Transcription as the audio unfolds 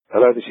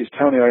Hello, this is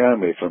Tony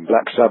Iommi from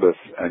Black Sabbath,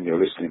 and you're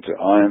listening to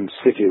Iron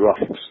City Rocks.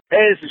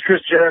 Hey, this is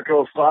Chris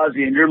Jericho of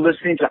Fozzy, and you're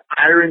listening to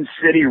Iron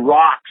City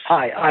Rocks.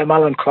 Hi, I'm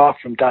Alan Clark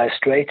from Dire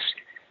Straits,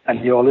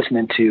 and you're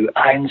listening to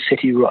Iron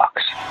City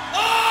Rocks.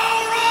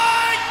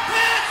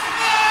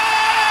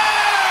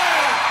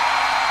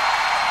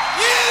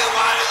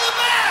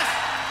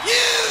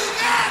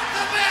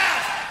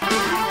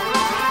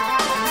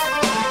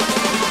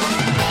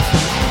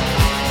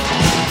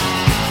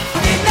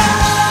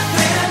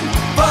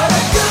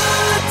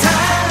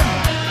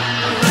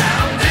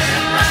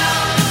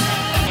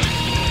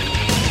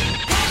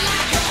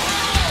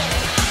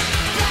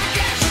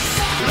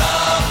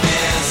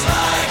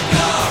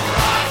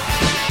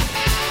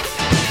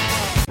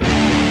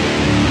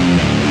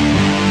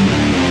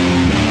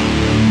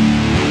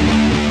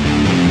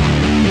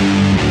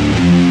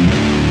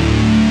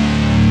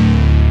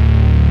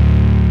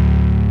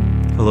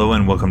 Hello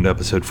and welcome to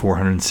episode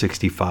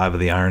 465 of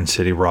the Iron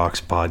City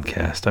Rocks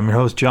podcast. I'm your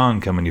host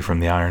John, coming to you from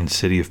the Iron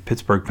City of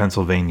Pittsburgh,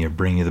 Pennsylvania,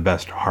 bringing you the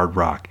best hard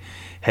rock,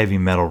 heavy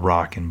metal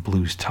rock, and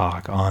blues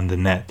talk on the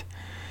net.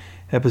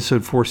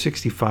 Episode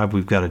 465,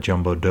 we've got a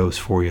jumbo dose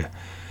for you.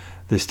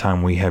 This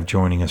time we have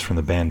joining us from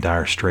the band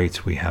Dire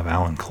Straits, we have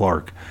Alan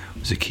Clark,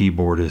 who's a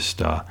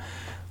keyboardist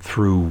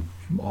through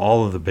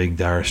all of the big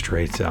Dire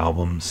Straits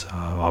albums,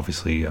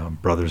 obviously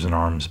Brothers in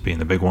Arms being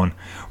the big one.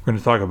 We're going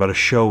to talk about a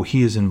show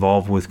he is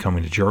involved with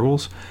coming to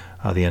Jurgles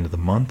the end of the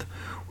month.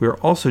 We are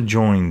also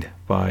joined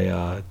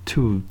by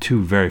two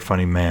very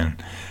funny men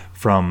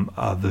from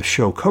the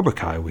show Cobra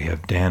Kai. We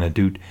have Dan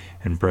Adut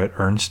and Brett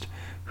Ernst,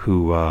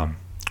 who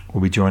will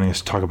be joining us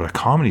to talk about a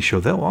comedy show.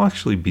 They'll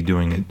actually be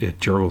doing it at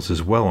Jurgles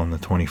as well on the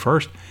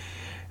 21st.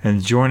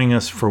 And joining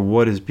us for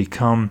what has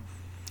become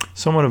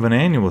somewhat of an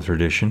annual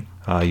tradition,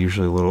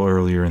 usually a little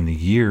earlier in the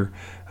year,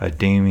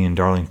 Damian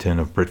Darlington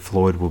of Brit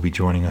Floyd will be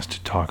joining us to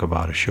talk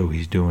about a show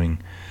he's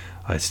doing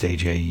at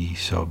Stage AE,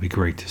 so it'll be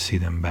great to see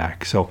them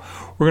back. So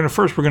we're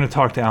going to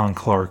talk to Alan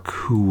Clark,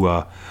 who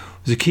was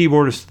a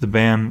keyboardist of the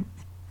band,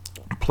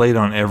 played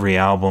on every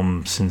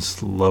album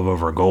since Love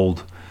Over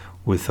Gold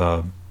with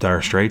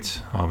Dire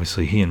Straits.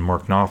 Obviously he and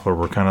Mark Knopfler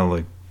were kind of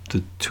like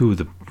the two of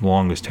the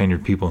longest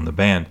tenured people in the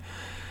band.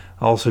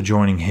 Also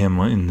joining him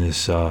in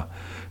this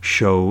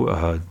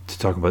show to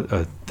talk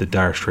about the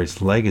Dire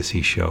Straits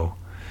Legacy show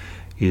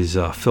is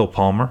Phil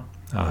Palmer,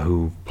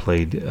 who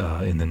played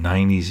in the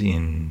 90s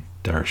in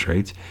Dire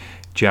Straits,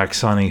 Jack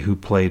Sonny, who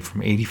played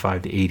from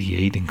 85 to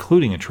 88,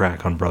 including a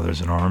track on Brothers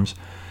in Arms,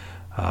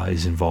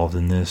 is involved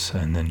in this,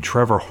 and then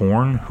Trevor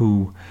Horn,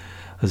 who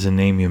is a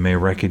name you may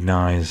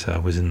recognize,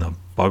 was in the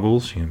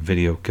Buggles,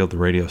 video Killed the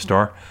Radio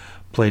Star,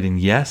 played in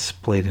Yes,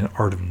 played in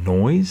Art of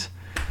Noise,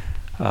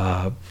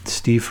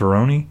 Steve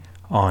Ferroni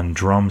on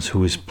drums,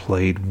 who has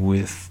played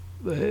with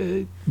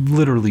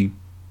literally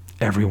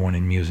everyone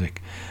in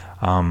music.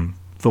 The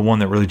one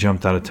that really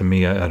jumped out to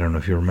me, I don't know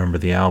if you remember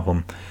the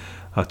album,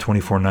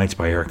 24 Nights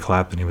by Eric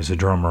Clapton. He was a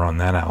drummer on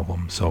that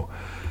album. So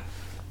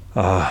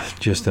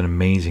just an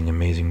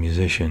amazing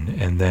musician.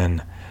 And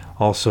then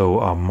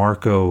also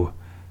Marco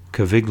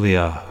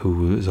Caviglia,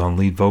 who is on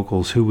lead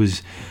vocals, who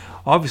was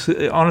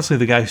honestly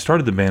the guy who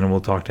started the band, and we'll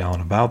talk to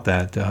Alan about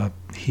that.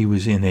 He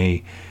was in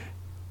a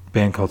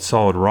band called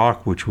Solid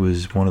Rock, which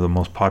was one of the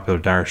most popular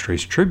Dire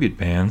Straits tribute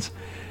bands,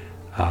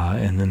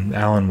 and then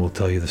Alan will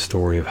tell you the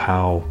story of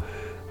how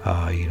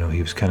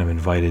he was kind of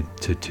invited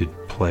to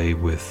play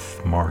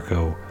with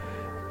Marco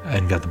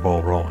and got the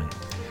ball rolling,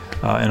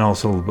 and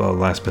also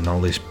last but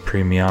not least,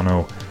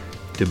 Primiano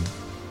De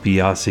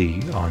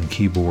Biasi on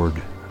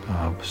keyboard.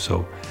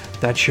 So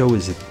that show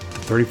is at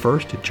the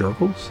 31st at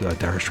Jurgles,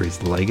 Dire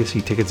Straits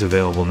Legacy. Tickets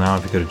available now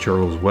if you go to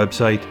Jurgles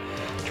website,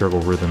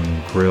 Jurgle Rhythm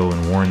Grill in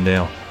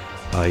Warrendale.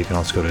 You can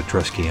also go to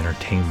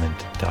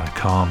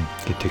DruskyEntertainment.com,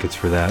 get tickets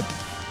for that.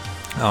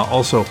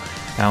 Also,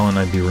 Alan,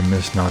 I'd be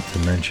remiss not to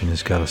mention,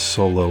 has got a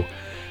solo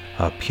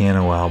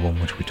piano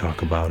album, which we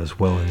talk about as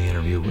well in the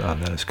interview,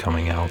 that is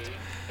coming out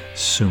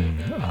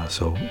soon.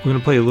 So we're going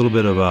to play a little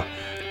bit of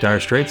Dire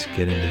Straits,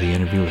 get into the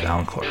interview with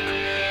Alan Clark.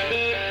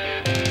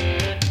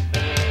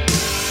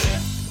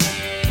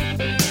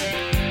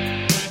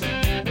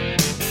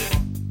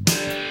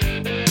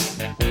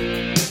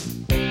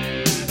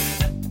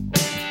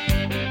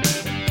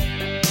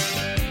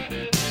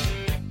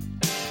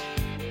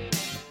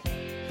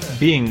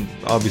 Being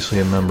obviously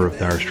a member of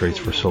Dire Straits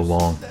for so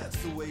long,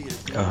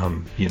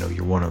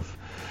 you're one of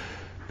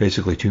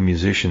basically two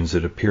musicians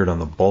that appeared on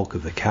the bulk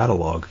of the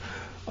catalog.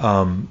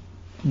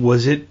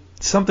 Was it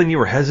something you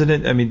were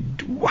hesitant? I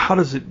mean, how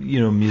does it,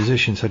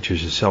 musicians such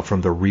as yourself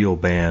from the real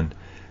band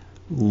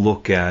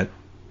look at,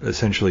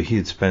 essentially he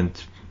had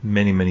spent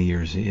many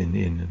years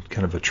in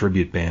kind of a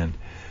tribute band,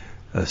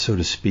 so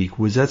to speak.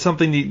 Was that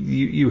something that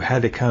you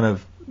had to kind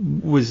of,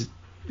 was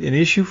an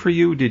issue for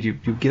you? Did you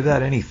give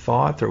that any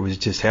thought, or was it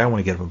just, hey, I want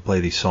to get up and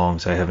play these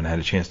songs, I haven't had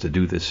a chance to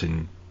do this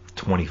in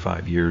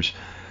 25 years,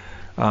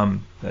 a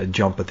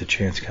jump at the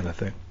chance kind of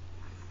thing?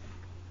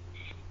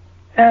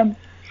 I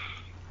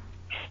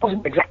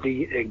wasn't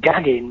exactly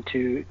gagging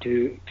to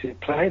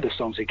play the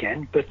songs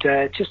again, but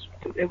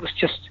it was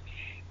just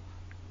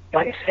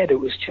like I said, it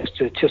was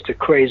just a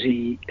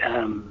crazy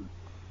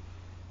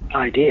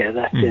idea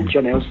that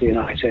John Elsley and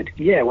I said,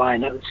 yeah, why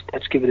not?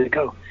 Let's give it a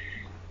go.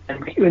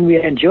 And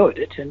we enjoyed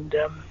it, and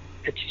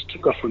it just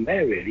took off from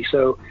there, really.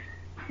 So,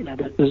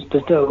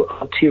 there's no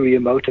ulterior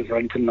motive or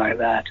anything like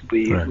that.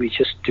 We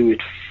just do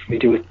it. We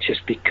do it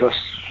just because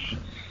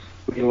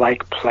we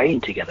like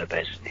playing together,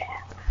 basically.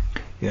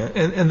 Yeah,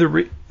 and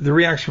the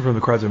reaction from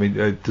the crowds. I mean,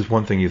 there's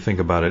one thing you think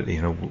about it.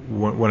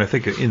 When I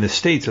think in the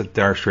States,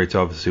 Dire Straits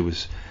obviously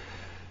was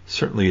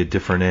certainly a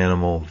different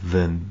animal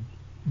than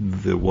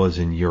it was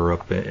in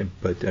Europe.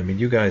 But I mean,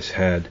 you guys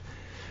had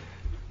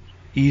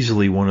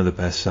easily one of the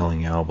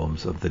best-selling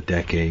albums of the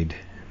decade,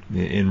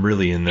 and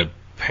really in the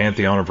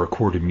pantheon of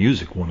recorded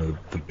music, one of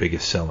the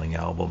biggest-selling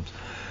albums.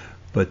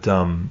 But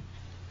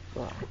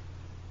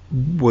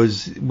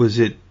was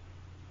it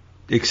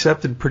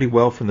accepted pretty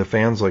well from the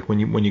fans? Like when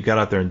you got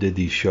out there and did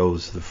these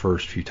shows the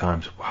first few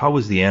times, how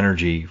was the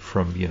energy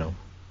from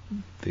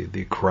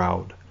the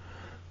crowd?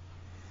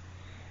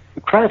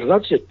 The crowd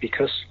loves it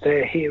because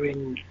they're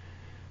hearing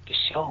the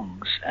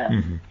songs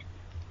and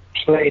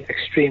played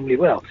extremely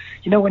well.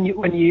 When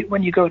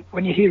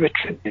you hear a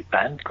tribute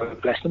band, God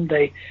bless them,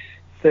 they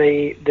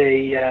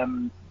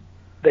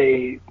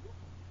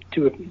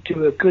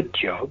do a good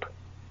job,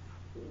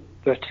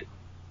 but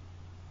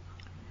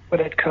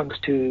when it comes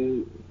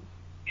to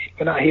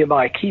when I hear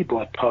my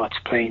keyboard parts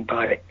playing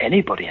by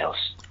anybody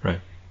else, right,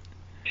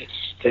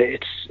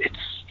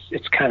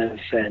 it's kind of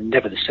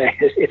never the same.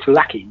 It's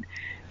lacking,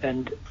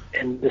 and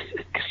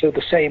so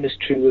the same is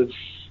true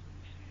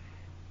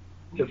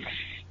of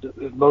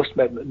most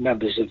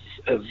members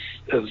of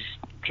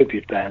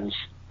tribute bands.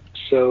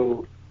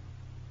 So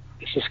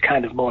it's just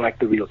kind of more like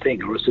the real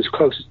thing, or it's as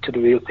close to the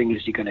real thing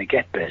as you're going to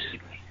get, basically.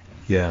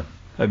 Yeah.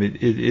 I mean,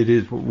 it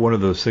is one of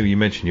those things. You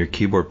mentioned your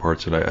keyboard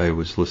parts, and I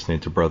was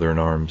listening to Brother in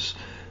Arms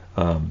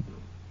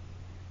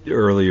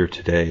earlier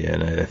today,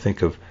 and I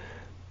think of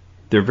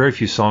there are very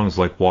few songs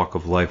like Walk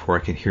of Life where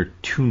I can hear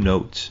two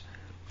notes,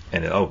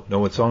 and know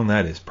what song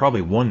that is.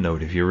 Probably one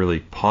note if you really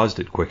paused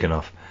it quick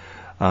enough.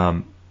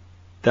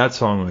 That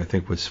song, I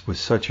think, was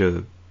such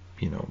a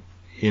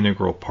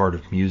integral part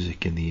of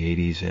music in the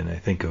 80s, and I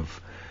think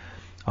of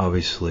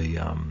obviously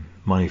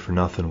Money for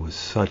Nothing was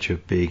such a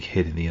big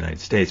hit in the United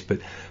States. But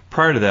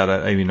prior to that,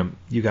 I mean,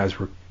 you guys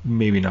were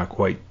maybe not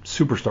quite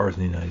superstars in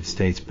the United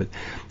States, but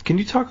can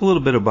you talk a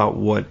little bit about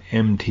what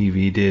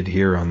MTV did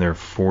here on their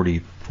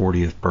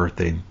 40th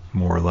birthday,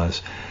 more or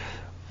less,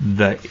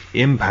 the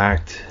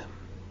impact,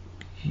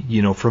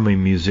 from a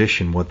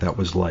musician, what that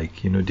was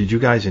like? Did you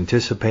guys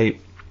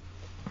anticipate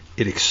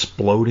it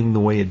exploding the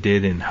way it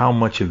did, and how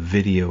much of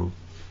video,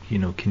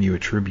 can you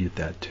attribute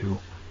that to?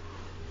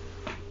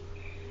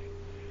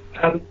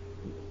 I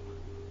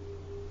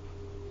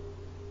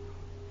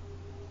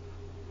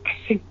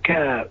think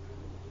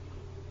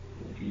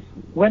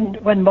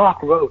when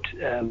Mark wrote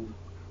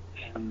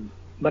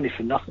Money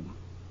for Nothing,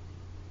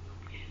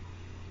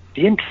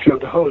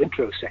 the whole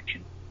intro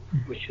section,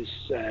 which is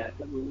I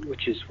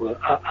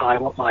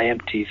Want My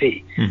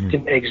MTV,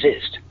 didn't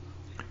exist.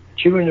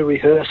 During the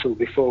rehearsal,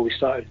 before we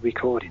started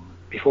recording,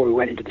 before we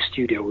went into the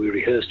studio, we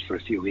rehearsed for a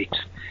few weeks.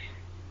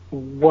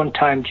 One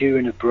time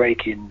during a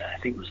break in, I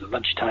think it was at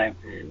lunchtime,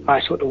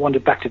 I sort of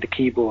wandered back to the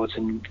keyboards,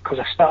 and because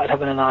I started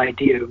having an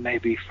idea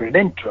maybe for an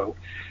intro,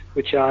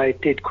 which I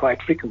did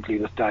quite frequently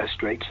with Dire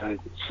Straits. I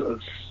sort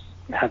of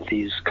had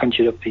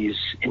conjured up these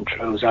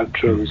intros,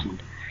 outros, and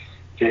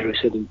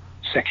various other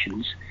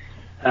sections.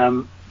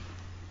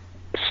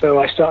 So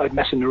I started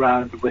messing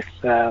around with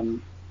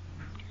the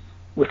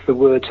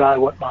words "I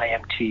Want My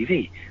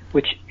MTV,"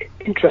 which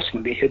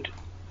interestingly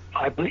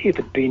I believe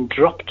had been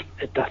dropped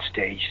at that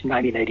stage,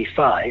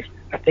 1985.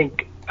 I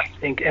think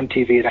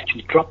MTV had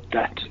actually dropped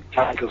that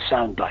title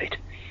soundbite.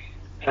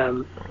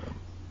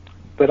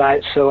 But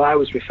I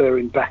was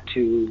referring back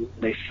to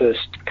when they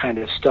first kind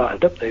of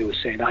started up. They were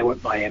saying "I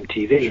Want My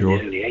MTV" in the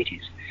early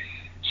 80s.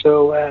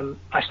 So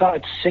I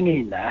started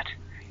singing that,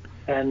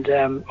 and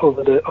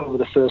over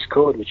the first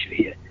chord, which you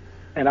hear,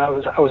 and I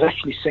was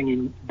actually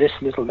singing this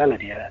little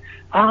melody.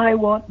 I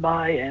want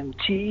my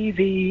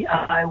MTV,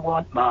 I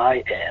want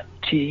my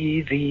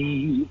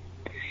MTV,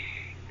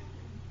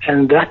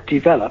 and that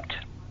developed.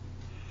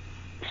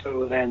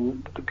 So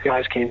then the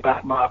guys came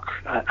back, Mark.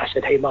 I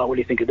said, "Hey, Mark, what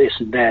do you think of this?"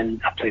 And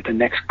then I played the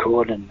next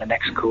chord and the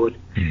next chord,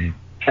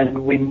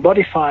 and we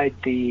modified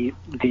the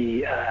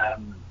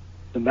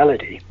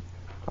melody.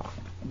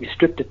 We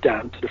stripped it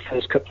down to the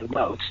first couple of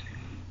notes,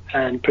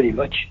 and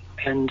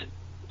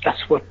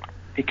that's what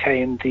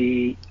became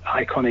the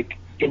iconic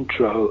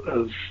intro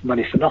of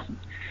Money for Nothing.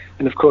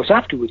 And of course,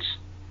 afterwards,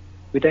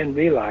 we then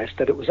realized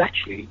that it was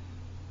actually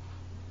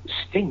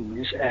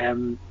Sting's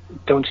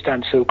 "Don't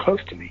Stand So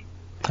Close to Me."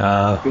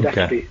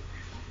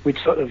 We'd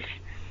sort of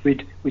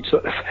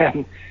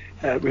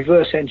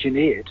reverse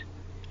engineered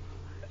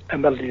a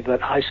melody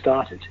that I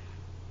started,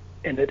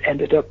 and it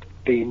ended up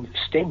being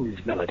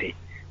Sting's melody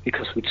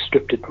because we'd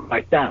stripped it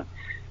right down.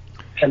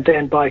 And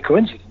then by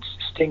coincidence,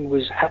 Sting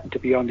happened to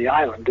be on the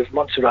island of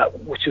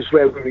Montserrat, which is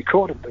where we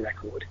recorded the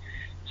record.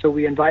 So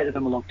we invited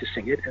him along to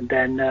sing it, and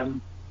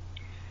then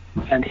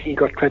and he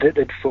got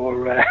credited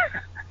for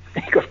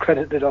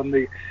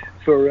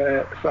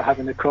for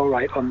having a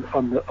co-write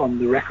on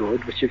the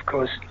record, which of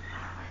course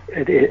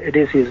it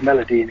is his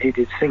melody, and he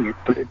did sing it,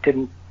 but it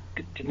didn't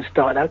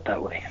start out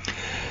that way.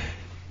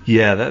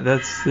 Yeah,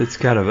 that's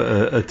kind of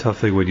a tough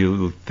thing when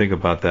you think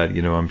about that.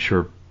 I'm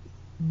sure.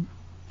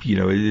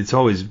 It's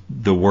always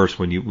the worst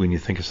when you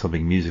think of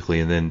something musically,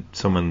 and then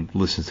someone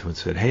listens to it and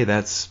said, "Hey,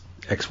 that's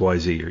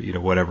XYZ,"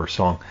 or whatever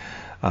song,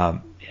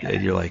 and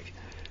you're like,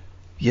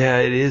 "Yeah,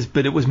 it is,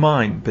 but it was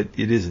mine, but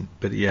it isn't."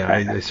 But yeah,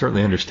 I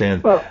certainly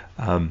understand. Well,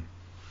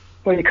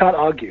 you can't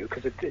argue,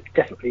 because it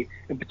definitely,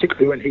 and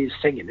particularly when he's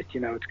singing it,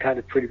 it's kind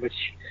of pretty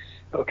much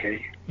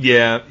okay.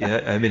 Yeah.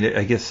 I mean,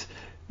 I guess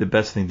the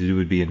best thing to do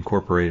would be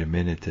incorporate him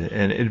in it,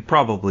 and it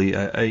probably,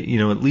 at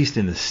least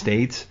in the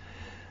States.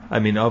 I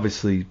mean,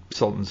 obviously,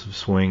 Sultans of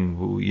Swing,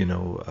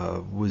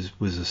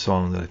 was a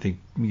song that I think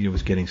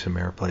was getting some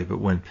airplay. But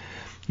when,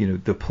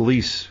 the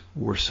Police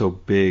were so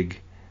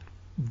big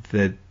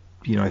that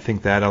I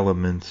think that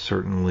element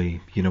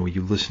certainly, when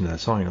you listen to that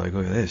song, you're like,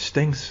 oh, yeah,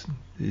 Sting's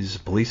is a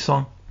Police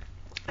song,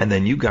 and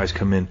then you guys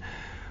come in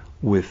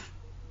with,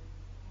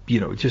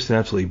 just an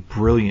absolutely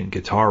brilliant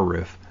guitar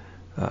riff.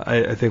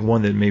 I think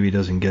one that maybe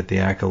doesn't get the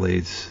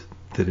accolades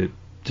that it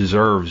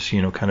deserves,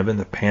 kind of in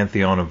the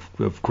pantheon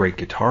of great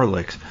guitar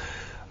licks.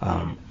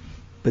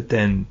 But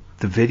then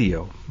the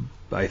video,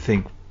 I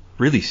think,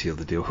 really sealed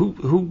the deal.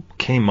 Who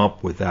came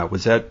up with that?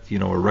 Was that,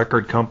 a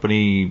record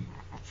company,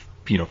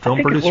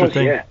 film producer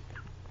thing? Yeah.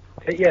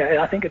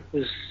 Yeah, I think it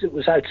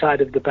was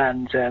outside of the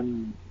band.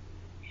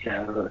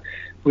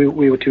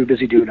 We were too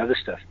busy doing other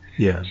stuff.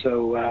 Yeah.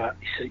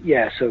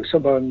 So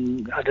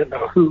someone, I don't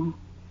know who,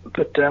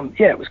 but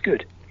it was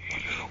good.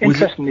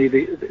 Interestingly,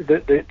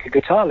 the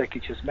guitar lick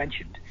you just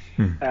mentioned,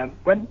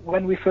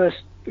 when we first,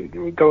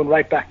 going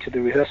right back to the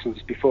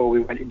rehearsals before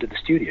we went into the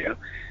studio,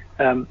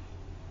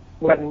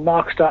 when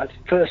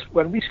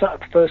we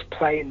started first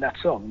playing that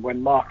song,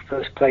 when Mark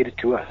first played it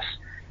to us,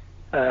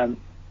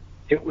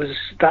 it was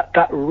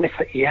that riff,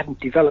 he hadn't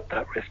developed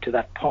that riff to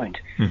that point,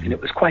 and it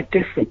was quite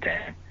different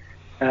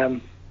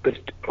then. But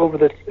over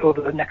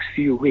the next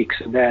few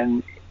weeks, and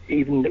then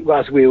even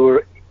as we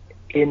were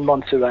in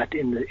Montserrat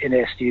in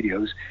our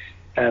studios,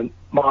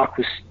 Mark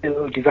was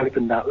still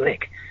developing that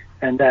lick,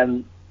 and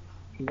then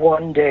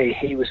one day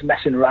he was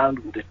messing around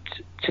with it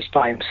just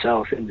by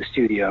himself in the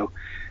studio.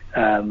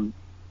 I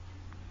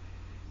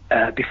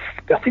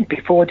think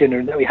before dinner,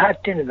 and then we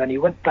had dinner, and then he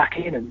went back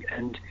in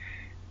and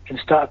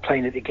started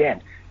playing it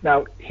again.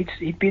 Now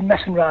he'd been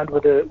messing around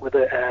with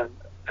a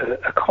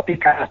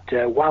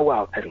copycat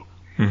wah-wah pedal,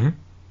 and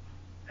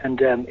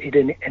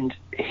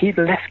he'd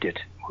left it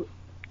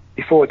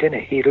before dinner.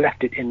 He'd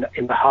left it in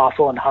the half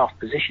on, half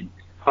position,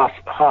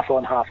 half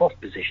on, half off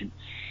position.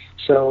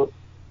 So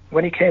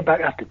when he came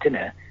back after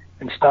dinner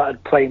and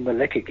started playing the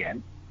lick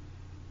again,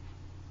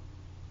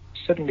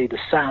 suddenly the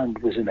sound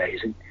was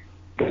amazing.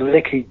 The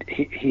lick,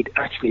 he'd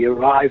actually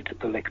arrived at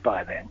the lick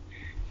by then.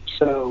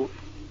 So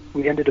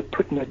we ended up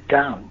putting it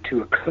down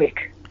to a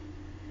click,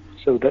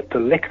 so that the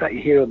lick that you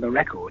hear on the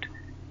record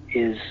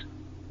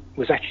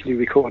was actually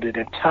recorded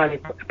entirely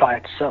by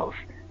itself,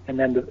 and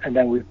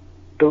then we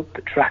built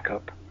the track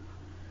up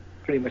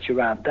pretty much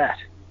around that.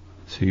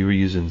 So you were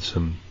using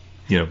some,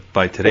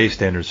 by today's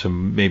standards,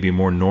 some maybe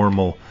more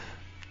normal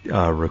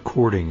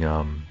recording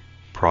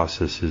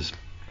processes.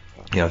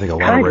 I think a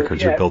lot of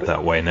records are built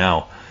that way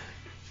now.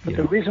 But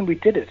the reason we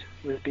did it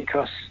was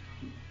because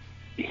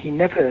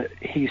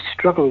he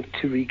struggled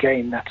to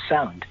regain that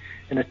sound,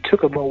 and it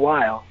took him a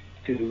while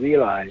to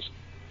realize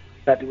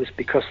that it was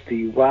because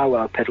the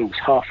wah-wah pedal was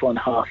half on,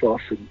 half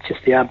off, and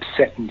just the amp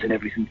settings and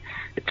everything.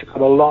 It took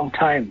him a long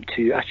time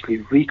to actually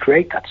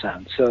recreate that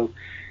sound. So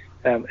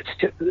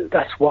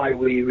that's why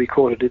we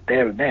recorded it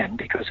there and then,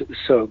 because it was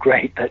so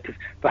great that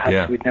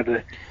perhaps we'd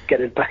never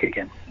get it back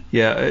again.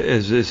 Yeah,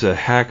 as a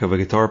hack of a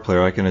guitar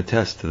player, I can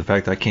attest to the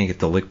fact that I can't get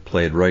the lick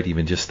played right,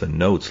 even just the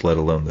notes, let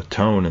alone the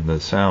tone and the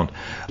sound.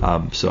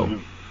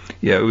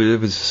 Yeah, it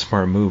was a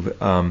smart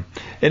move. And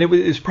it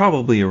was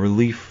probably a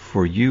relief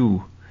for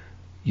you,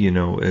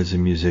 as a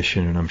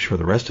musician, and I'm sure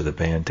the rest of the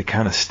band, to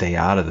kind of stay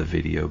out of the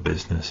video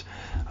business.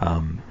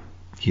 When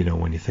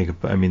you think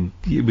about,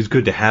 it was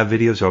good to have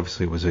videos.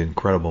 Obviously, it was an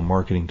incredible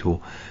marketing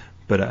tool.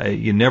 But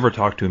you never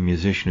talk to a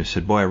musician who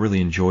said, "Boy, I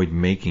really enjoyed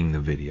making the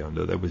video."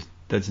 No,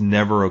 that's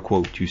never a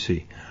quote you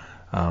see.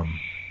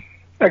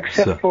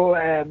 Except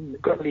for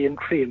Godley and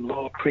Cream,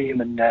 Law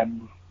Cream,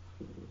 and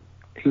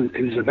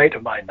who's a mate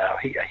of mine now.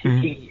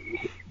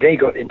 They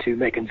got into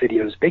making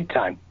videos big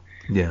time.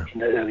 Yeah.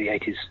 In the early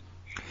 '80s.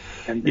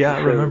 And I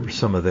remember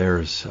some of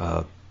theirs.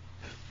 I'm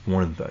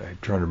trying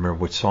to remember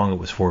which song it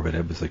was for, but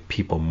it was like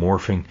people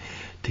morphing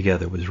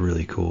together. It was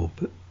really cool.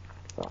 But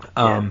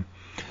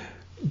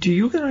do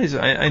you guys?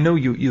 I know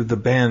you the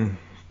band,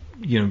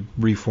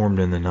 reformed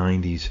in the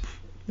 '90s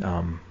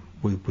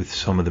with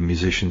some of the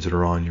musicians that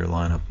are on your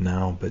lineup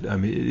now. But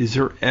is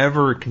there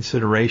ever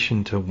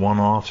consideration to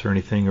one-offs or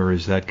anything, or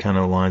is that kind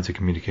of lines of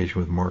communication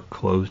with Mark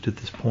closed at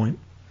this point?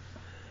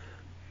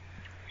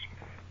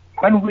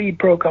 when we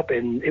broke up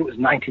it was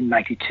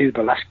 1992,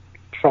 the last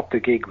proper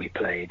gig we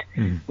played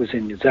was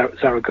in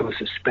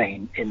Zaragoza,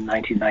 Spain in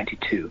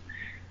 1992.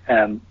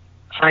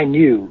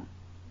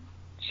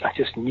 I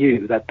just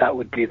knew that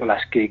would be the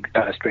last gig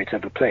Dire Straits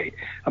ever played.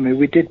 I mean,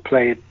 we did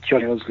play at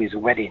Johnny Owsley's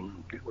wedding,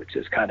 which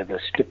is kind of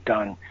a stripped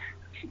down,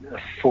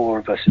 4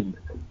 of us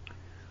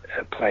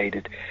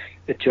played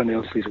at Johnny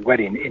Owsley's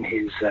wedding in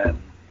his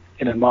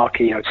in a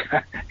marquee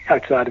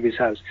outside of his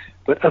house.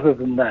 But other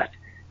than that,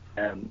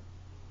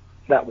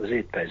 that was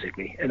it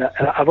basically. And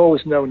I've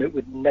always known they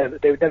would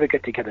never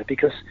get together,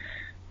 because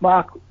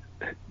Mark,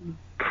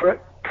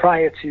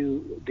 prior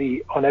to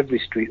the On Every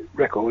Street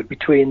record,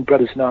 between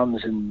Brothers in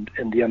Arms and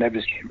the On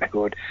Every Street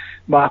record,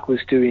 Mark was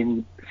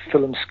doing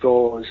film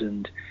scores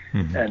and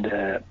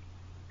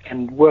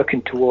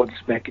working towards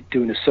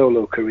doing a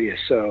solo career.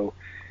 So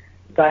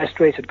Dire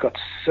Straits had got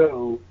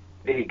so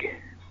big,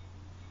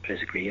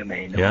 basically. I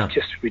mean, it was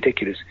just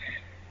ridiculous.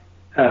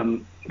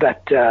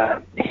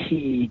 That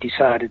he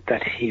decided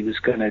that he was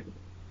going to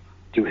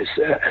do a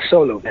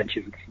solo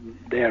venture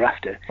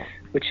thereafter,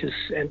 which is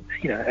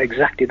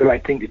exactly the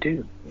right thing to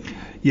do.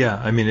 Yeah,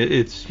 I mean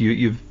it's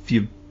you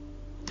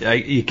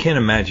can't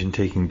imagine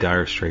taking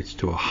Dire Straits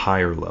to a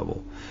higher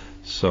level.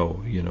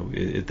 So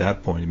at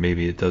that point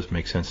maybe it does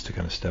make sense to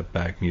kind of step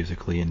back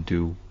musically and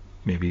do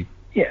maybe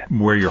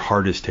where your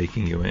heart is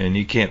taking you. And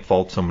you can't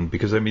fault someone,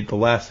 because I mean the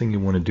last thing you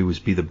want to do is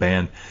be the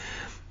band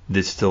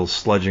that's still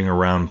sludging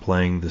around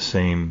playing the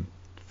same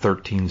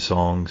 13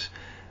 songs,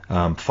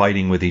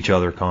 fighting with each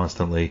other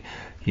constantly,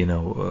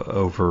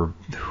 over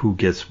who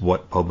gets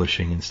what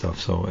publishing and stuff.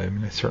 So I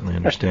mean, I certainly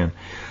understand.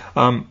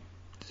 On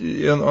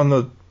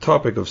the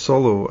topic of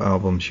solo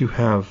albums, you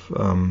have,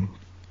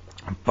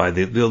 by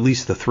at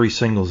least the 3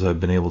 singles I've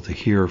been able to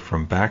hear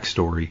from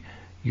Backstory,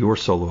 your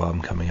solo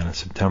album coming out in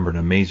September, an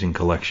amazing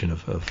collection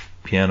of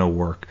piano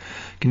work.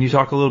 Can you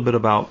talk a little bit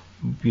about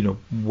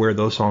where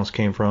those songs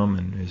came from,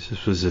 and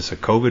was this a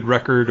COVID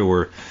record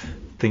or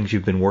things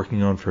you've been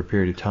working on for a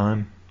period of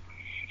time?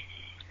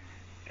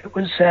 It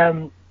was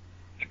a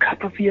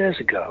couple of years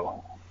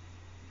ago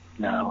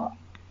now.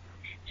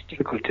 It's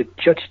difficult to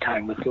judge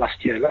time with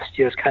last year. Last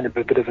year's kind of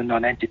a bit of a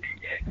non-entity.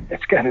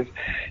 It's kind of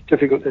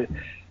difficult to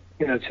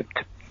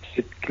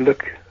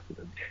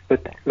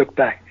look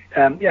back.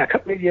 A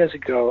couple of years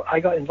ago, I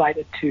got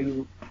invited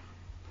to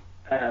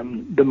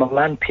the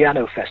Milan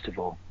Piano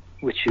Festival,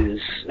 which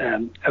is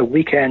a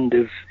weekend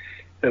of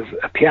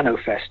a piano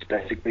fest,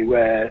 basically,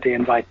 where they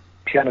invite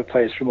piano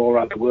players from all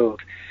around the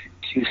world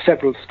to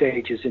several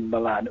stages in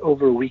Milan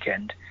over a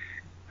weekend.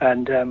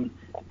 And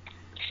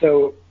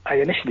so I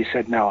initially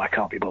said, no, I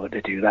can't be bothered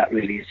to do that,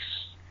 really. It's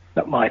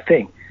not my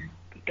thing.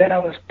 But then I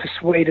was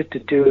persuaded to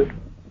do it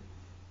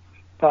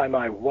by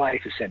my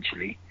wife,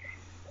 essentially.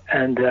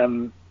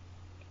 And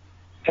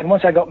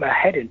once I got my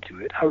head into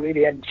it, I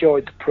really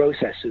enjoyed the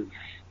process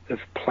of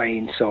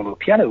playing solo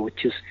piano,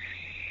 which is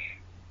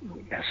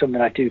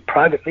something I do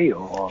privately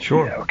or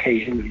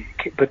occasionally,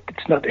 but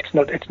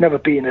it's never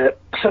been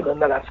something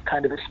that I've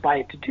kind of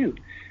aspired to do.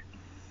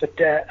 But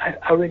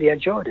I really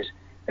enjoyed it.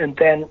 And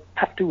then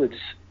afterwards,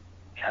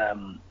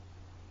 an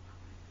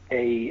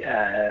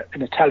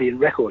Italian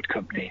record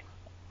company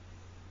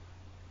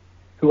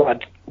who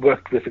I'd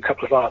worked with a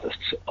couple of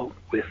artists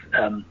with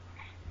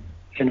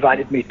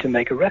invited me to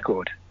make a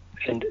record,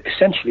 and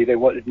essentially they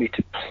wanted me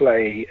to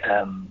play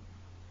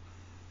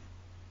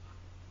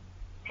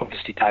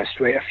obviously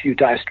a few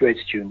Dire Straits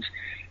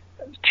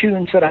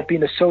tunes that I'd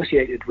been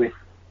associated with,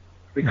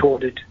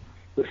 recorded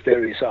with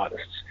various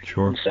artists.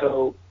 Sure. And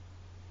so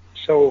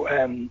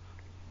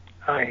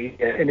I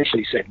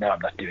initially said, no, I'm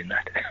not doing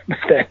that. But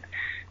then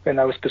when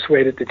I was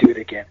persuaded to do it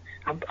again,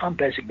 I'm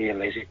basically a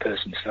lazy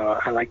person, so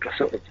I like to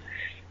sort of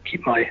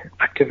keep my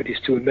activities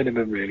to a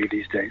minimum really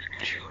these days.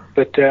 Sure.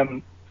 But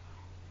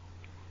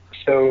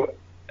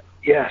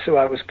so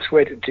I was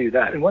persuaded to do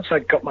that, and once I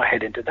got my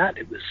head into that,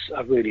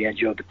 I really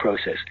enjoyed the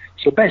process.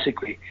 So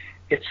basically,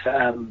 it's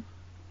a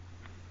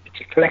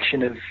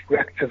collection of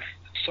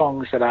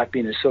songs that I've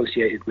been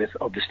associated with,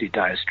 obviously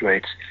Dire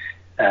Straits.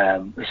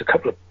 There's a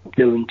couple of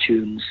Dylan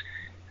tunes,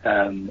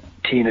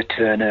 Tina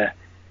Turner,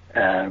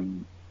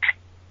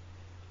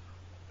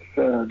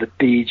 the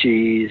Bee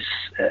Gees.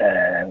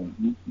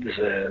 There's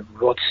a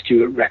Rod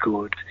Stewart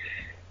record.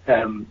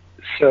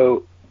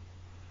 So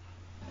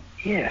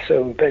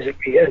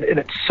basically, and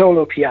it's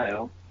solo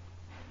piano,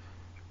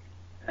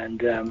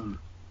 and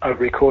I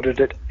recorded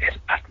it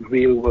at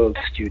Real World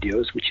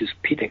Studios, which is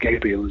Peter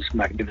Gabriel's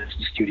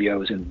magnificent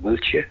studios in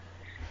Wiltshire,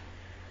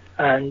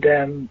 and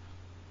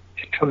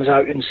it comes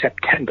out in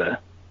September,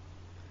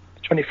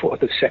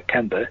 24th of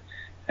September,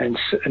 and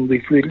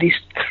we've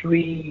released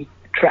 3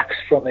 tracks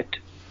from it,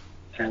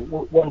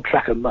 1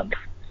 track a month.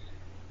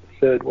 The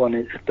third one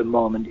at the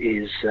moment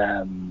is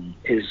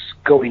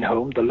Going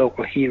Home, the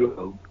local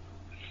hero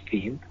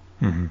theme.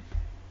 Mm-hmm.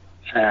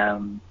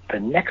 The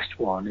next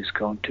one is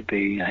going to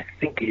be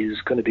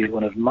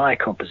one of my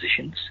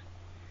compositions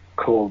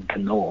called The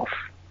North.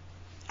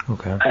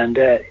 Okay. And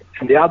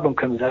the album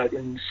comes out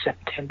in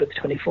September the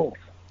 24th.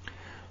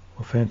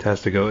 Well,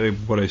 fantastic.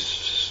 What I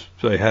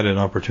I had an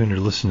opportunity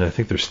to listen to, I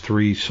think there's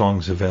 3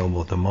 songs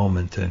available at the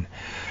moment, and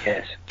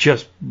yes,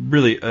 just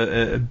really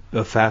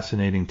a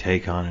fascinating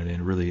take on it,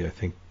 and really I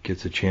think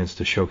gets a chance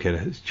to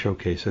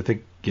showcase. I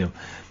think,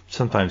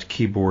 sometimes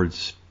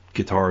keyboards,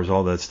 guitars,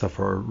 all that stuff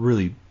are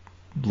really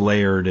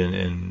layered,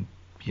 and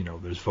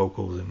there's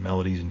vocals and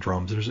melodies and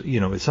drums.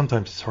 There's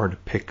sometimes it's hard to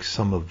pick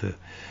some of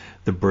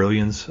the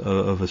brilliance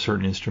of a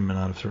certain instrument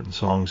out of certain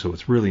songs. So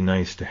it's really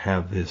nice to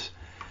have this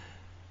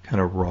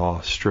kind of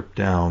raw, stripped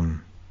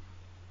down,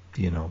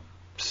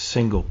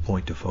 single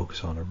point to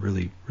focus on.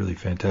 Really, really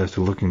fantastic.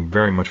 Looking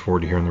very much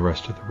forward to hearing the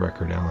rest of the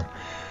record, Alan.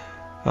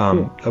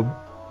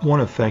 I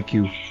want to thank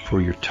you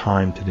for your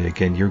time today.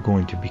 Again, you're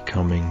going to be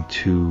coming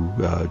to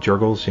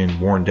Jurgles in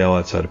Warrendale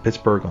outside of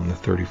Pittsburgh on the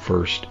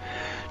 31st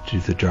to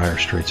the Dire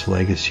Straits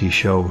Legacy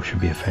show. It should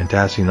be a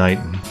fantastic night,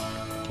 and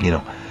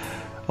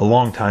a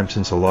long time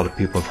since a lot of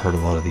people have heard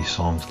a lot of these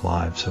songs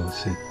live, so I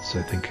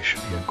think it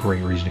should be a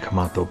great reason to come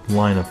out. The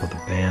lineup of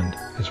the band,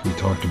 as we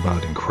talked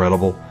about,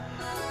 incredible.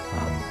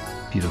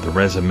 The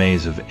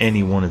resumes of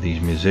any one of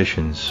these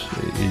musicians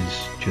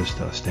is just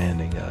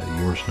outstanding,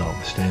 yours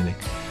notwithstanding.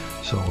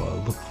 So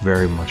look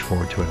very much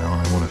forward to it,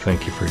 Alan. I want to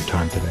thank you for your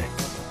time today.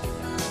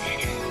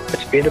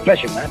 It's been a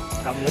pleasure, man.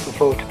 I'm looking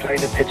forward to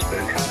playing in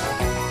Pittsburgh.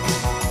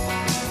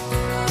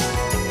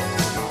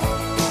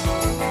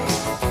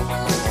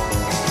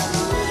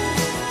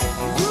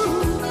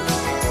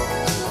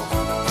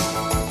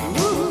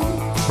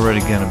 All right,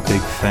 again, a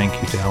big thank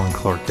you to Alan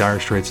Clark. Dire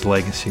Straits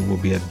Legacy will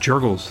be at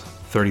Jurgles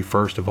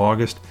 31st of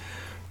August,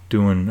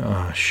 doing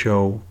a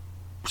show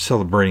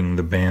celebrating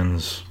the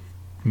band's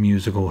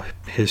musical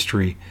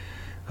history.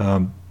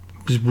 It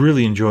was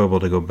really enjoyable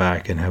to go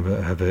back and have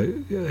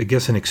I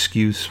guess an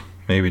excuse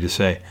maybe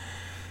to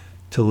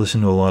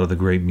listen to a lot of the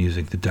great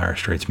music that Dire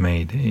Straits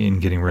made in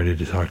getting ready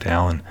to talk to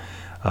Alan.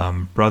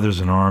 Brothers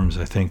in Arms,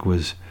 I think,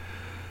 was,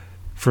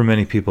 for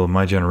many people of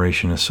my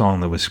generation, a song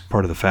that was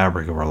part of the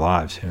fabric of our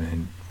lives.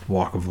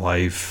 Walk of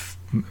Life,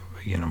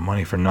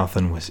 Money for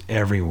Nothing was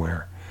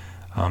everywhere.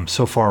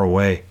 So Far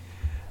Away,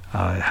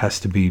 it has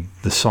to be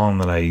the song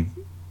that I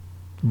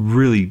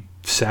really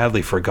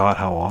sadly forgot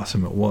how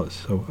awesome it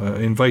was. So I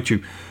invite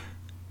you,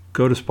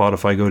 go to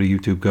Spotify, go to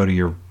YouTube, go to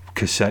your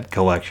cassette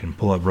collection,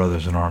 pull up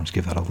Brothers in Arms,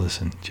 give that a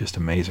listen. Just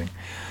amazing.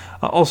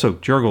 Also,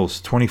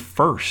 Jurgles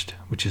 21st,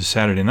 which is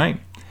Saturday night.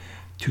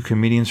 2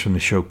 comedians from the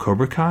show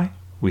Cobra Kai.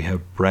 We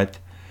have Brett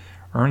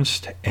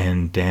Ernst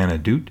and Dan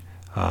Adut.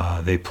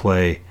 They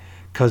play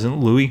Cousin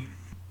Louie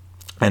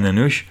and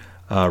Anush,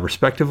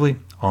 respectively,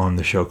 on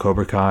the show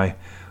Cobra Kai,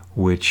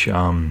 which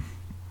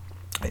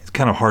it's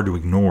kind of hard to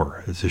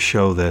ignore. It's a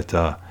show that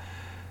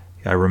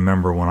I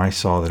remember when I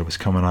saw that it was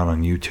coming out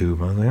on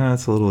YouTube. I was like,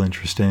 that's a little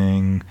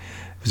interesting.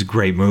 It was a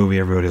great movie.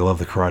 Everybody loved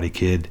The Karate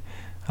Kid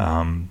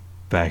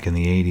back in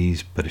the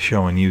 80s, but a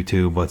show on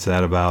YouTube, what's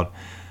that about?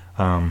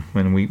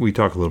 And we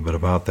talk a little bit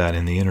about that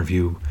in the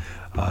interview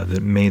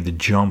that made the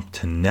jump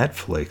to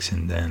Netflix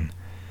and then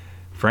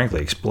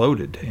frankly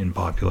exploded in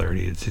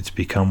popularity. It's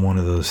become one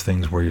of those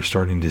things where you're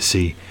starting to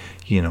see,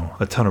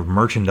 a ton of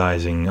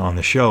merchandising on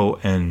the show,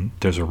 and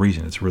there's a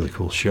reason. It's a really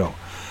cool show.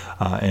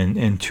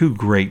 And 2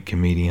 great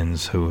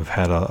comedians who have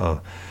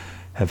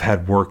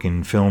had work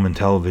in film and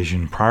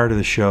television prior to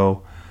the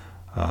show.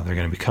 They're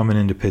going to be coming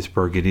into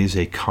Pittsburgh. It is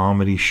a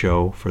comedy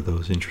show for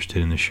those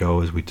interested in the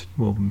show, as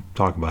we'll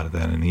talk about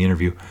that in the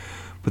interview.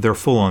 But they're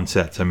full-on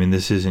sets. I mean,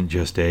 this isn't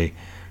just a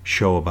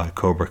show about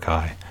Cobra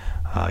Kai.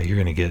 You're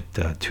going to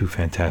get 2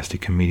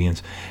 fantastic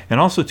comedians and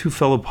also 2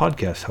 fellow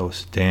podcast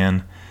hosts.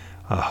 Dan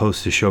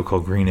hosts a show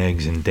called Green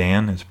Eggs and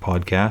Dan as a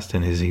podcast,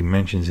 and as he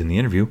mentions in the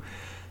interview,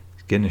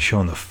 he's getting a show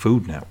on the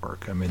Food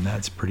Network. I mean,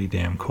 that's pretty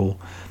damn cool.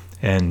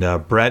 And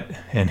Brett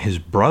and his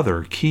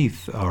brother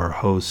Keith are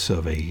hosts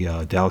of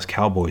a Dallas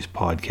Cowboys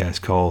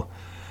podcast called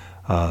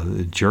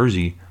the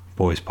Jersey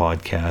Boys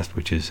Podcast,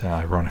 which is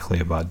ironically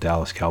about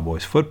Dallas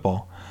Cowboys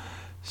football.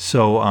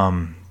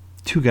 So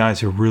 2 guys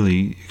who are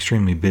really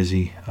extremely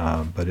busy,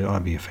 but it ought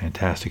to be a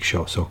fantastic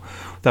show. So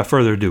without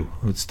further ado,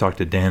 let's talk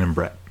to Dan and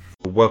Brett.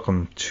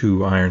 Welcome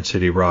to Iron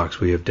City Rocks.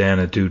 We have Dan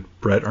Adut,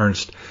 Brett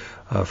Ernst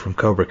from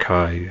Cobra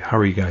Kai. How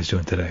are you guys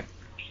doing today?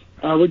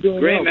 We're doing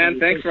great, well. man.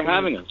 Thanks for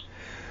having us.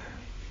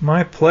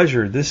 My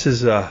pleasure. This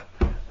is got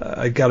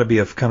to be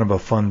a kind of a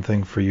fun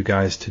thing for you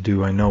guys to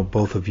do. I know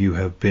both of you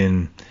have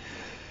been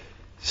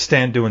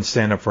doing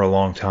stand-up for a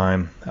long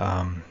time.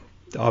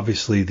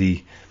 Obviously,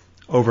 the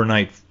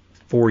overnight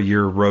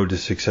 4-year road to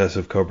success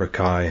of Cobra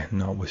Kai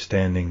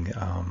notwithstanding,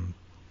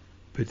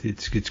 but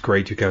it's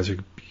great you guys are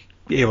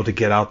able to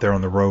get out there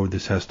on the road.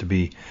 This has to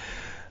be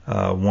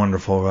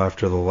wonderful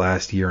after the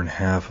last year and a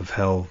half of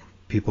hell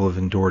people have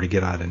endured to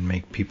get out and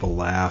make people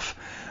laugh.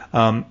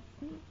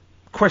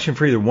 Question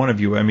for either one of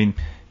you. I mean,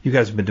 you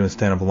guys have been doing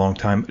stand-up a long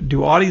time.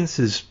 Do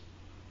audiences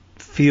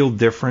feel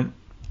different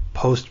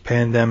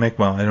post-pandemic?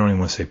 Well, I don't even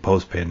want to say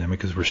post-pandemic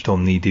because we're still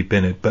knee-deep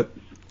in it, but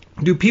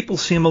do people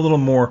seem a little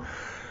more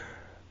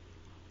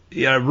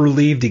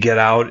relieved to get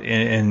out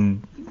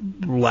and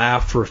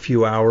laugh for a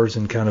few hours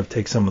and kind of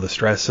take some of the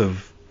stress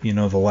of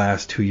the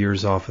last 2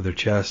 years off of their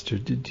chest?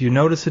 Do you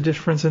notice a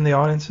difference in the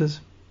audiences?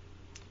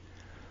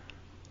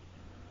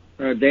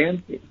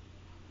 Dan?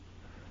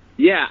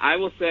 Yeah, I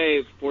will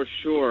say for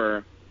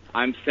sure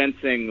I'm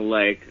sensing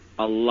like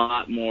a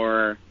lot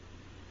more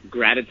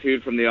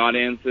gratitude from the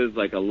audiences,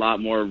 like a lot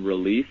more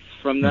release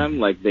from them.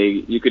 Like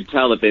you could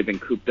tell that they've been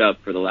cooped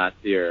up for the last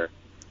year.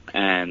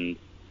 And,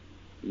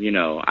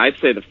 I'd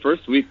say the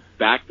first week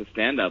back to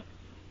stand-up,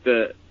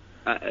 the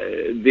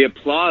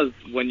applause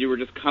when you were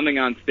just coming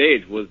on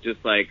stage was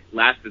just like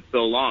lasted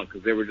so long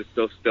because they were just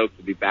so stoked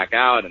to be back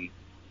out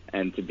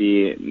and to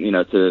be,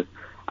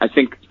 I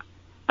think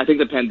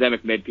the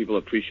pandemic made people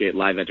appreciate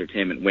live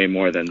entertainment way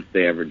more than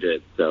they ever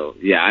did. So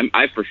yeah,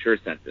 I for sure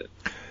sense it.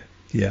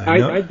 Yeah,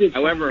 I did.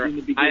 However,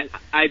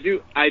 I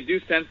do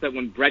sense that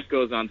when Brett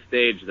goes on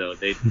stage, though,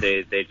 they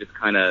just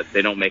kind of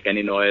they don't make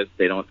any noise,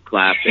 they don't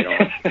clap, they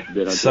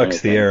don't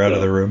sucks the air out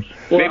of the room.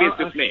 Maybe it's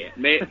just me.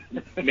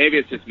 Maybe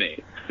it's just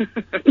me.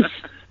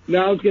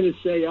 No, I was going to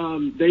say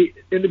they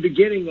in the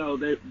beginning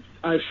though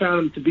I found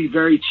them to be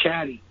very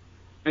chatty.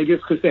 I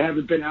guess because they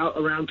haven't been out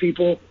around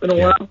people in a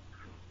while.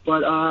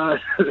 But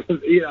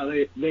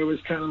they was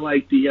kind of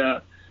like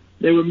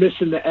they were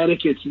missing the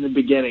etiquettes in the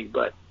beginning,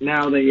 but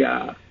now they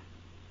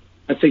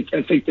I think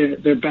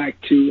they're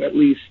back to at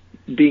least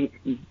being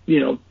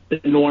the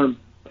norm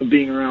of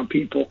being around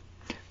people.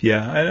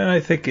 Yeah, and I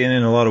think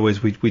in a lot of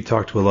ways we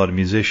talk to a lot of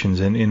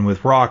musicians, and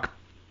with rock,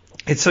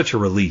 it's such a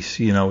release.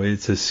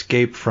 It's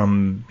escape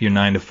from your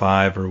 9 to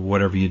 5 or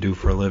whatever you do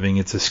for a living.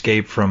 It's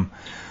escape from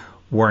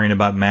worrying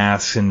about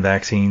masks and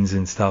vaccines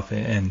and stuff,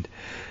 and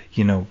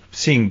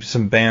seeing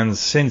some bands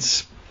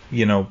since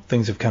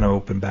things have kind of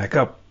opened back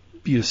up.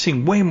 You're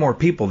seeing way more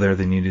people there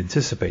than you'd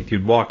anticipate.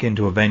 You'd walk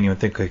into a venue and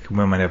think like we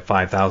might have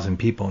 5,000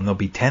 people, and there'll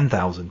be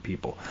 10,000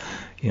 people.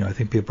 I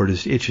think people are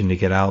just itching to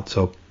get out.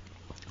 So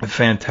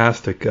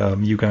fantastic,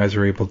 you guys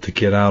are able to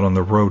get out on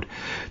the road.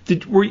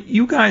 Were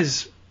you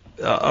guys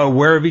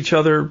aware of each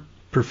other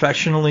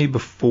professionally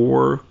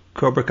before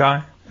Cobra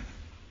Kai?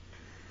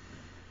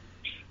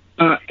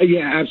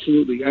 Yeah,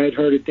 absolutely. I had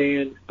heard of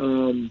Dan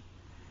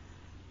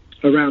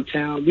around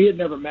town. We had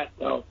never met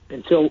though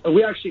until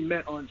we actually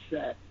met on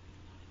set.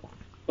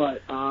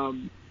 But, I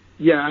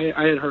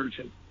had heard of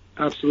him.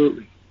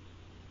 Absolutely.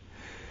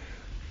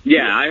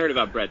 Yeah, I heard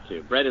about Brett,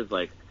 too. Brett is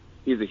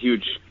he's a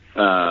huge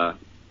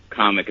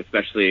comic,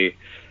 especially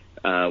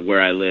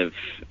where I live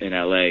in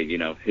L.A.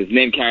 His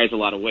name carries a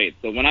lot of weight.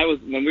 So when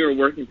we were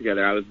working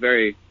together, I was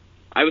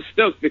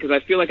stoked because I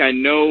feel like I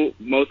know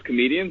most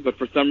comedians, but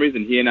for some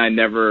reason he and I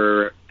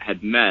never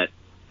had met.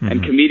 Mm-hmm.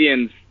 And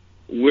comedians,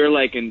 we're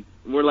like in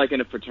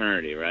a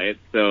fraternity, right?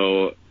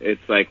 So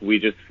it's like we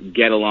just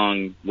get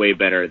along way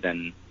better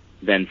than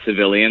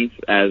civilians,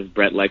 as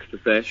Brett likes to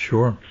say.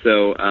 Sure.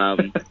 So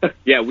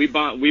we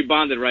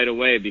bonded right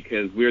away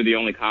because we were the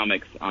only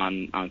comics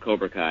on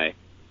Cobra Kai,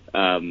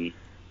 and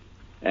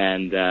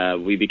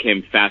we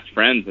became fast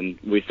friends, and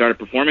we started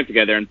performing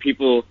together, and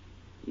people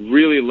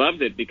really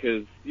loved it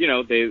because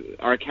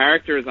our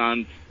characters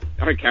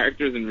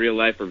in real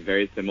life are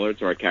very similar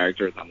to our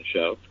characters on the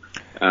show,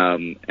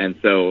 and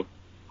so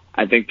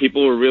I think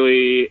people were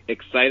really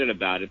excited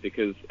about it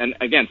because, and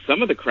again,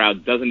 some of the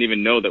crowd doesn't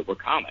even know that we're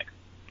comics.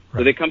 Right.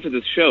 So they come to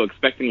this show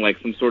expecting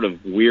some sort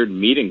of weird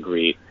meet and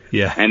greet.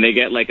 Yeah. And they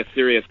get a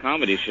serious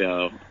comedy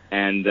show,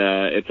 and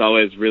it's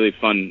always really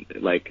fun.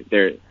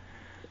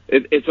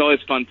 It's always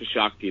fun to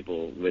shock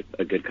people with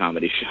a good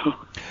comedy show.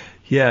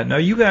 Yeah. Now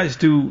you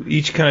guys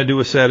each kind of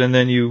do a set, and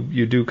then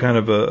you do kind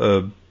of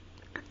a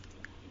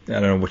I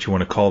don't know what you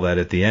want to call that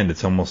at the end.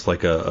 It's almost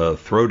like a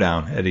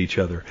throwdown at each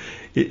other.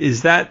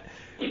 Is that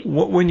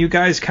when you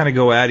guys kind of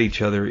go at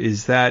each other?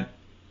 Is that,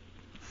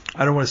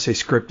 I don't want to say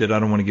scripted, I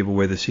don't want to give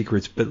away the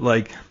secrets, but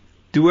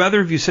do either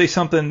of you say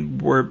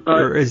something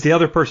or is the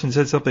other person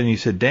said something and you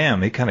said, damn,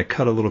 they kind of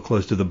cut a little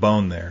close to the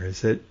bone there?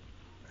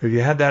 Have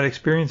you had that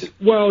experience?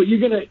 Well, you're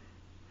going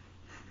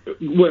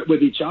to,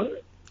 with each other?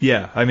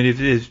 Yeah, I mean,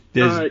 if it is...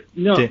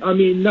 no,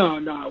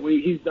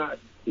 he's not.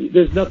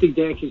 There's nothing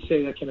Dan can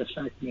say that can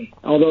affect me.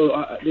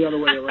 Although the other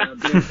way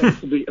around, Dan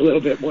tends to be a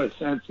little bit more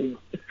sensitive.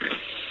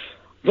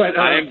 But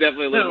I am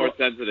definitely a little more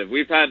sensitive.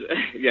 We've had...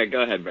 Yeah,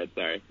 go ahead, Brett,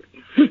 sorry.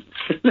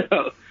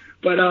 No,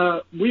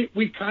 but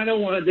we kind of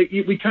wanted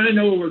to, we kind of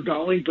know where we're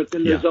going, but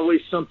then there's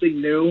always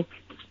something new,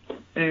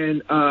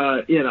 and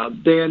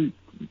Dan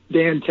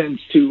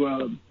tends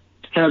to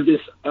have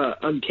this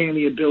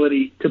uncanny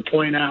ability to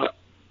point out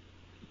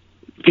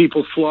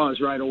people's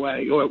flaws right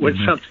away, or when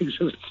something's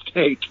a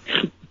mistake.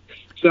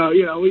 So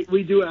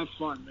we do have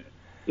fun, man.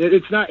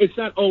 It's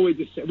not always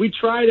the same. We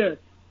try to.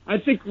 I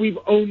think we've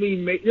only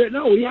made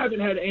we haven't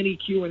had any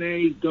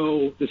Q&A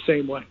go the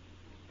same way.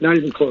 Not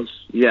even close.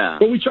 Yeah.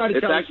 But we try to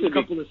tell a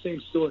couple of the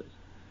same stories.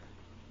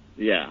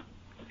 Yeah.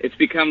 It's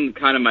become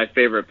kind of my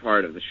favorite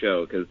part of the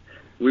show because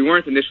we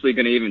weren't initially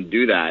going to even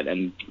do that.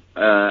 And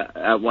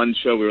at one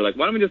show we were like,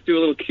 why don't we just do a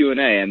little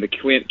Q&A? And the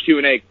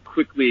Q&A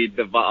quickly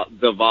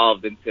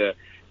devolved into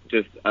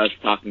just us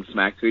talking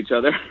smack to each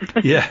other.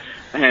 Yeah.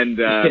 And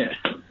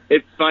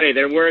it's funny.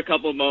 There were a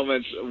couple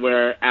moments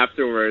where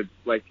afterwards,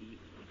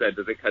 said,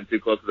 does it cut too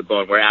close to the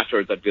bone? Where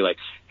afterwards I'd be like,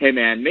 hey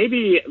man,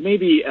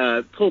 maybe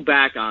pull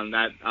back on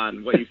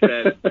on what you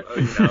said,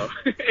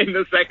 in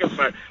the second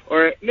part,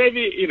 or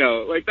maybe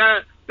like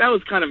that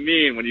was kind of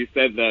mean when you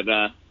said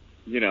that,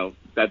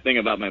 that thing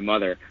about my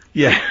mother.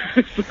 Yeah.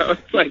 So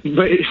it's like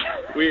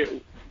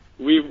we've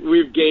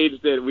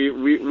gauged it.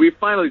 We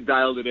finally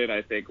dialed it in,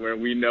 I think, where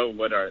we know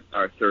what our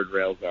third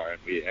rails are,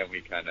 and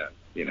we kind of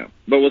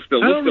but we'll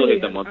still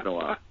hit them once in a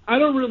while. I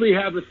don't really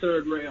have a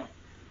third rail.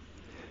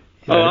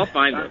 Yeah. Oh, I'll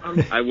find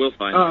it. I will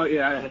find it. Oh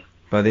yeah.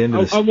 By the end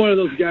of I'm one of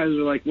those guys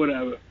who are like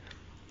whatever.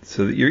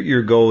 So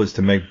your goal is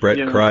to make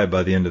Brett cry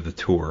by the end of the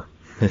tour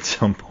at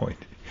some point.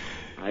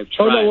 I've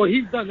tried. Oh no, well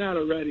he's done that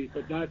already,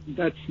 but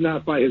that's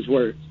not by his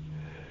words.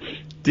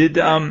 Did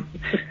the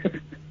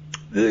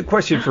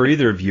question for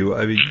either of you?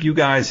 I mean, you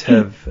guys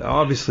have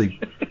obviously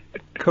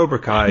Cobra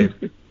Kai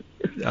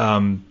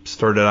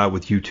started out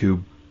with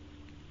YouTube,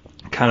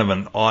 kind of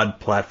an odd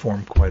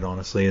platform, quite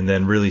honestly, and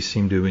then really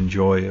seemed to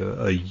enjoy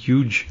a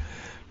huge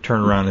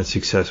turnaround and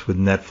success with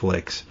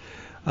Netflix.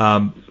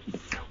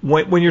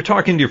 When you're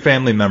talking to your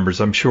family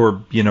members, I'm sure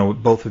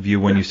both of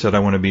you, when you said I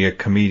want to be a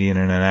comedian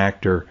and an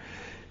actor,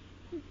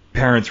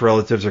 parents,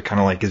 relatives are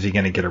kind of like, is he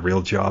going to get a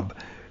real job?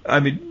 I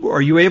mean,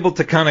 are you able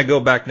to kind of go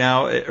back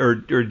now, or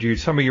do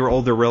some of your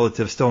older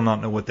relatives still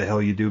not know what the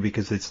hell you do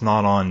because it's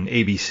not on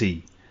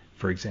ABC,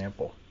 for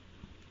example?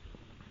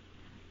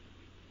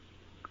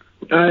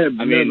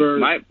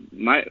 My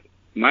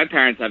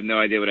parents have no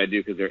idea what I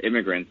do because they're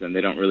immigrants and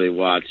they don't really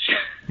watch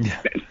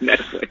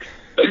Netflix.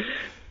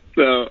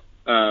 So,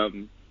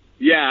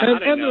 yeah.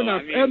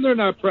 And they're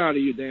not proud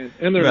of you, Dan.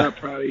 And they're not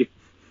proud of you.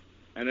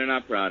 And they're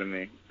not proud of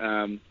me.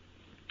 I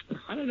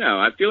don't know.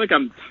 I feel like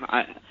I'm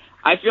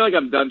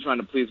done trying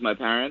to please my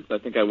parents. I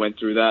think I went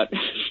through that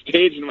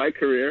stage in my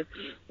career.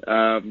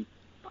 I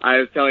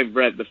was telling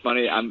Brett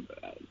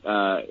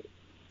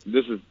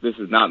this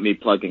is not me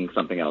plugging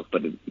something else,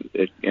 but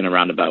it in a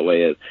roundabout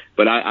way is.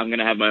 But I'm going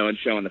to have my own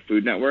show on the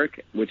Food Network,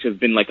 which has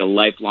been like a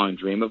lifelong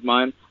dream of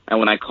mine. And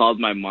when I called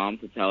my mom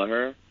to tell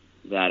her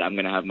that I'm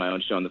going to have my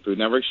own show on the Food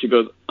Network, she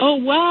goes, "Oh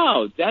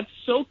wow, that's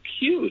so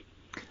cute."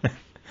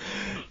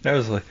 I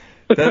was like,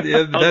 I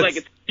was like,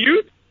 it's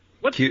cute.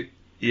 What's cute?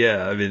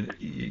 Yeah, I mean,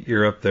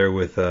 you're up there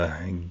with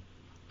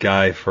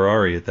Guy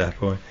Ferrari at that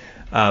point.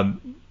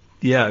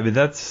 Yeah, I mean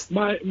that's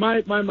my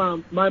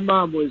mom. My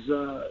mom was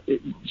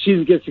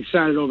she gets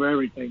excited over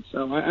everything,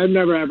 so I've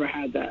never ever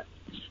had that.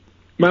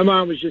 My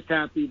mom was just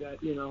happy that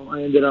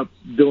I ended up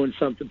doing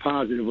something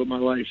positive with my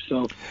life.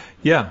 So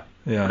yeah,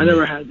 I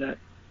never had that.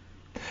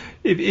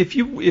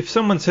 If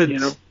someone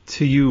said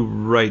to you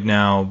right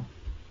now,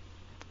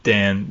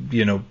 Dan,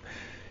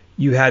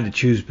 you had to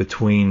choose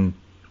between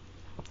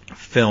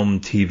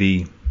film,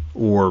 TV,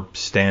 or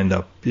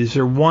stand-up, is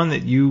there one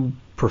that you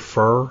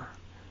prefer?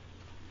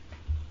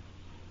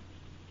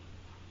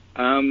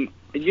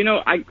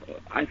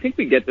 I think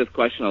we get this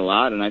question a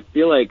lot, and I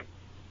feel like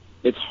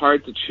it's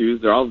hard to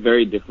choose. They're all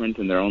very different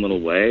in their own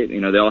little way.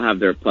 They all have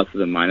their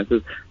pluses and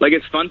minuses. Like,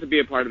 it's fun to be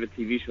a part of a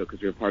TV show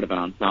because you're a part of an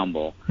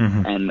ensemble,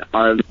 and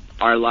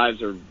our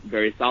lives are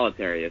very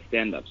solitary as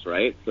stand-ups,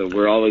 right? So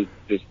we're always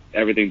just,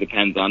 everything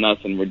depends on us,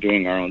 and we're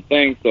doing our own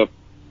thing. So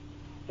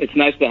it's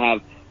nice to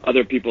have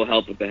other people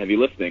help with the heavy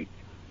lifting.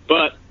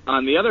 But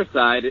on the other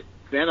side,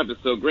 stand-up is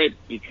so great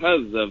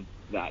because of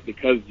that,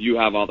 because you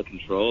have all the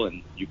control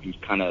and you can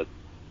kind of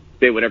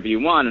say whatever you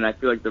want. And I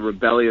feel like the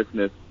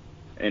rebelliousness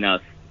in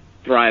us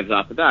thrives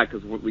off of that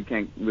because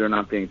we're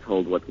not being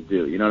told what to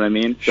do. You know what I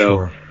mean?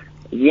 Sure.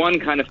 So one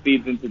kind of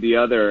feeds into the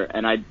other.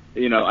 And I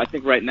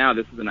think right now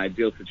this is an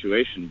ideal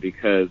situation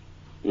because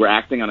we're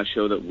acting on a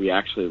show that we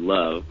actually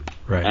love.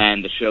 Right.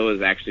 And the show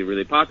is actually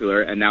really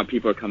popular. And now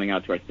people are coming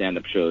out to our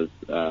stand-up shows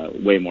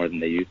way more than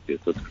they used to.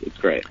 So it's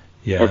great.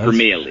 Yeah. Or for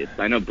me, at least.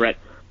 I know Brett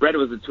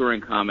was a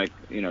touring comic,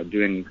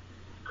 doing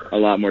a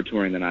lot more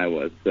touring than I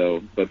was.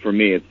 So, but for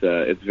me,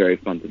 it's very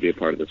fun to be a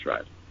part of this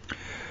ride.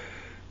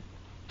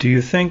 Do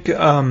you think?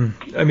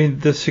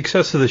 The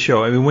success of the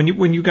show. I mean,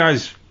 when you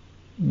guys,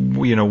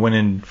 went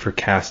in for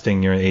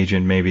casting, your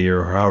agent maybe,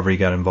 or however you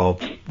got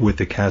involved with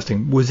the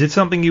casting, was it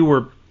something you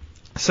were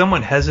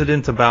somewhat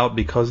hesitant about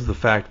because of the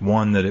fact,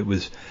 one, that it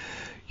was,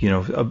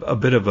 a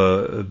bit of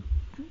a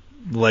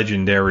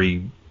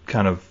legendary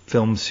kind of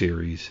film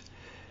series,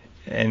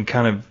 and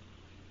kind of,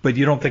 but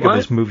you don't think of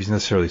those movies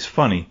necessarily as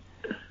funny.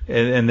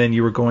 And then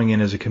you were going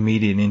in as a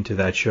comedian into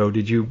that show.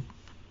 Did you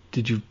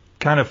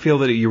kind of feel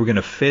that you were going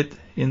to fit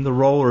in the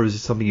role, or is it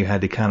something you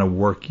had to kind of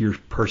work your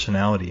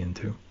personality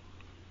into?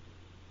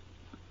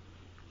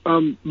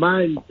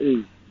 Mine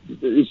is,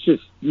 it's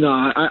just,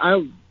 no,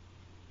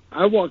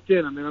 I walked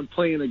in. I mean, I'm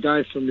playing a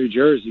guy from New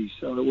Jersey,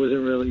 so it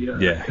wasn't really.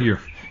 Yeah, you're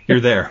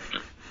there.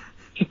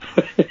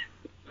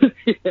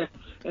 Yeah,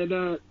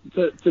 and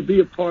to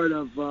be a part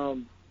of,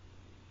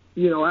 there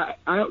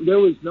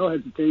was no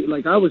hesitation.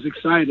 Like, I was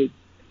excited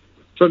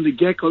from the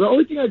get-go. The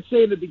only thing I'd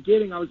say in the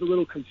beginning, I was a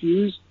little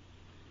confused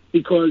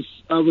because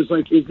I was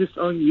like, is this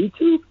on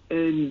YouTube?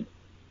 And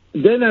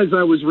then as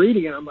I was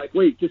reading it, I'm like,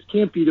 wait, this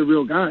can't be the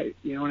real guy.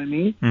 You know what I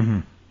mean? Mm-hmm.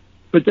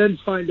 but then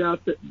find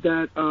out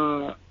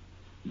that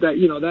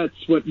you know,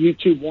 that's what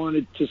YouTube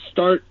wanted to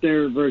start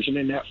their version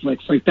of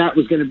Netflix. Like that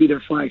was going to be their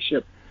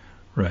flagship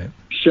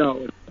show.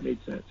 If that made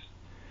sense.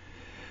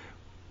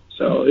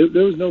 So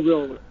there was no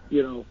real,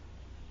 you know,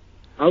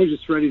 I was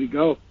just ready to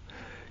go.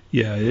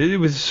 Yeah, it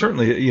was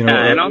certainly, you know.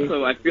 And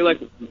also, I feel like.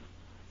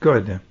 Go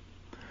ahead, Dan.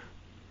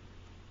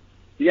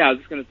 Yeah, I was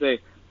just going to say,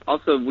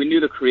 also, we knew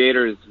the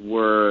creators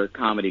were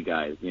comedy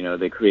guys. You know,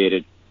 they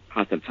created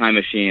Hot Tub Time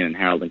Machine and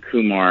Harold and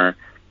Kumar.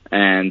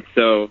 And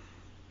so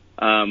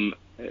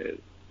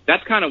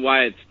that's kind of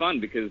why it's fun,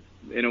 because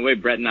in a way,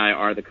 Brett and I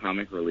are the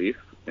comic relief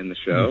in the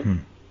show.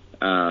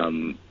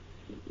 Mm-hmm.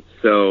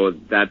 So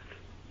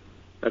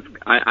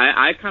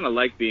I kind of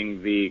like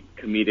being the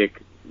comedic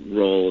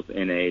roles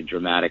in a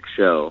dramatic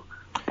show.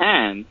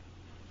 And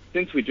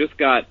since we just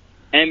got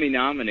Emmy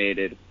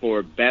nominated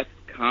for Best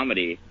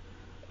Comedy,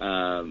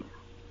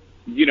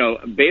 you know,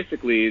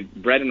 basically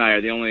Brett and I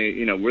are the only,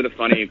 you know, we're the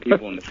funny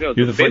people in the show.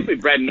 So basically,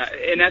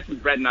 in essence,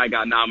 Brett and I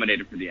got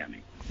nominated for the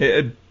Emmy.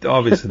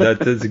 Obviously,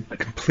 that's a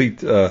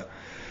complete,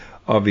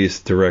 obvious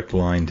direct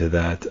line to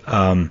that.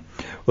 Well,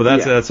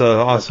 that's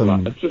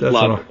awesome.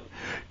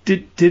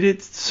 Did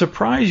it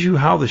surprise you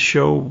how the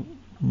show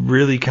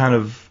really kind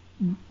of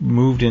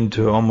moved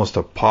into almost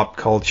a pop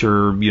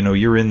culture? You know,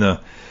 you're in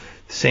the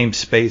same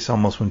space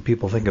almost when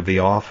people think of The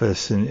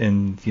Office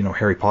and you know,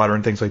 Harry Potter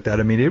and things like that.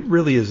 I mean, it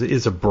really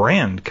is a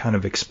brand kind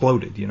of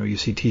exploded. You know, you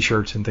see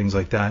T-shirts and things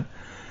like that.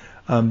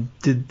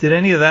 Did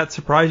any of that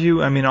surprise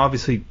you? I mean,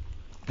 obviously,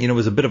 you know, it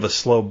was a bit of a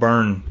slow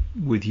burn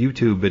with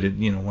YouTube, but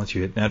you know, once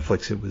you hit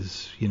Netflix, it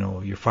was, you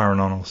know, you're firing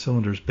on all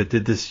cylinders. But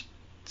did this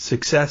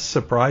success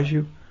surprise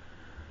you?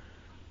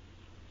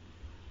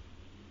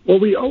 Well,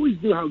 we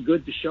always knew how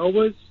good the show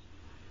was.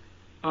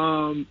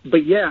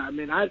 But yeah, I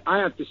mean, I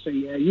have to say,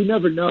 yeah, you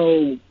never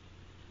know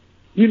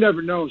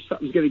if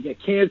something's going to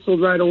get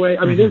canceled right away.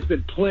 I mean, there's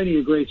been plenty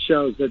of great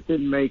shows that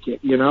didn't make it,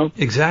 you know?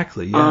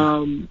 Exactly,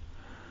 yeah.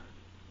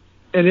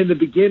 And in the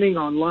beginning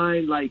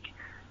online, like,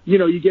 you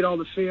know, you get all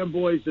the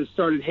fanboys that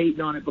started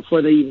hating on it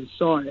before they even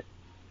saw it.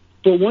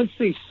 But once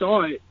they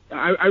saw it,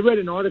 I read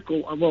an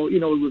article, well, you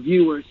know, a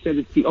review where it said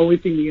it's the only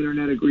thing the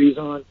internet agrees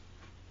on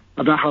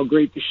about how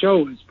great the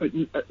show is, but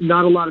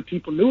not a lot of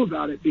people knew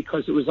about it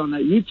because it was on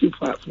that YouTube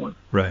platform.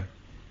 Right.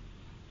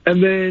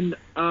 And then,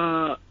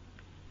 I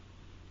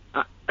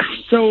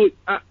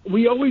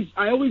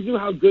always knew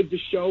how good the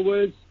show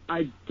was.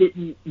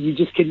 You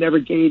just could never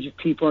gauge if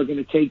people are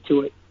going to take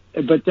to it.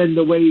 But then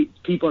the way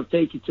people have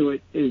taken to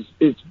it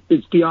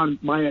it's beyond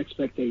my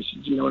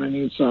expectations. You know what I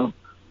mean? So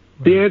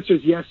the answer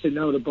is yes and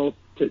no to both,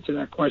 to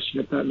that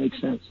question, if that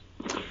makes sense.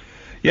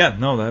 Yeah,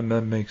 no,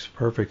 that makes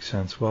perfect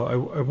sense. Well,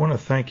 I want to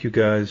thank you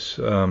guys.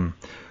 Well,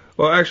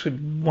 actually,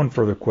 one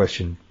further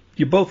question.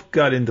 You both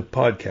got into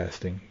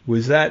podcasting.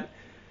 Was that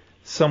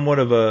somewhat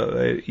of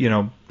a, you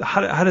know,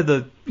 how did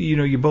the, you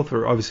know, you both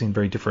are obviously in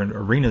very different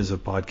arenas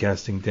of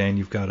podcasting. Dan,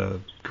 you've got a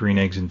Green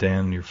Eggs and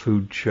Dan, your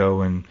food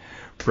show, and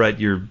Brett,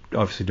 you're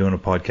obviously doing a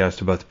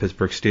podcast about the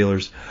Pittsburgh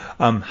Steelers.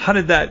 How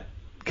did that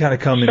kind of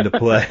come into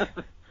play?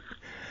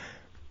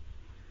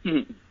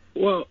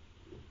 Well,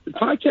 the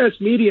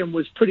podcast medium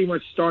was pretty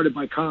much started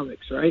by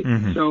comics, right?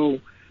 Mm-hmm. So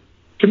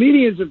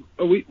comedians,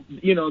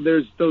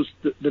 there's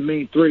the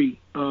main three.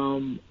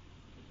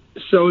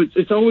 So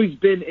it's always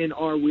been in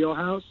our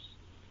wheelhouse.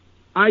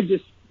 I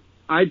just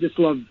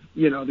love,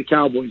 you know, the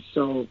Cowboys,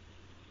 so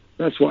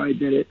that's why I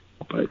did it.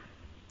 But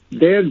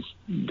Dan's,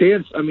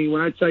 I mean,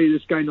 when I tell you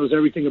this guy knows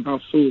everything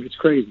about food, it's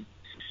crazy.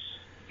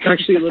 It's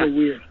actually a little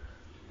weird.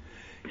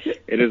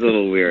 It is a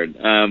little weird.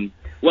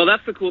 Well,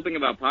 that's the cool thing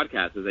about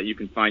podcasts, is that you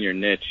can find your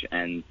niche,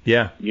 and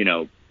you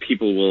know,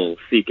 people will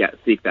seek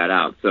that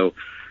out. So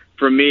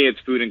for me, it's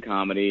food and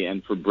comedy,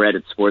 and for Brett,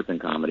 it's sports and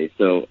comedy.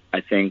 So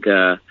I think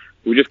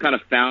we just kind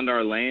of found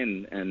our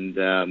lane, and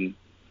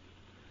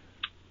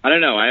I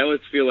don't know. I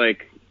always feel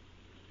like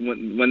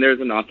when there's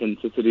an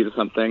authenticity to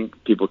something,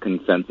 people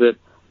can sense it,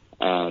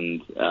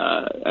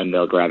 and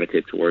they'll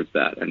gravitate towards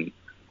that. And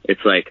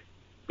it's like,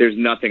 there's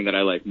nothing that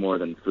I like more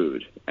than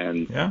food,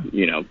 and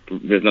you know,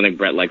 there's nothing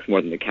Brett likes more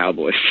than the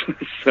Cowboys.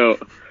 So,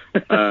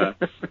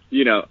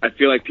 you know, I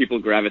feel like people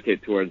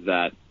gravitate towards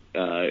that.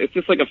 It's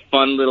just like a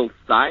fun little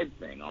side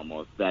thing,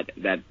 almost that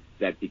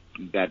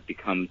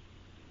becomes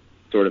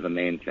sort of a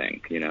main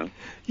thing, you know.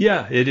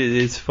 Yeah,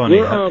 it's funny.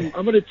 I'm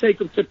going to take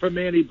them to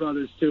Permane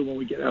Brothers too when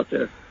we get out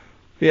there.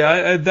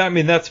 Yeah, I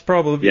mean, that's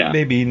probably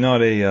maybe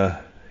not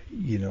a.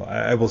 You know,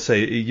 I will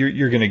say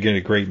you're going to get a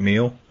great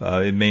meal.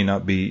 It may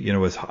not be, you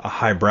know, as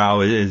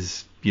highbrow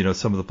as, you know,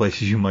 some of the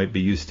places you might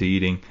be used to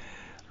eating,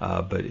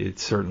 but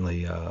it's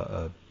certainly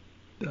a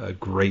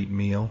great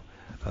meal.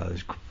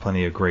 There's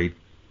plenty of great,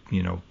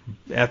 you know,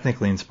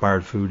 ethnically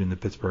inspired food in the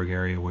Pittsburgh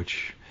area,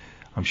 which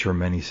I'm sure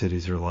many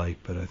cities are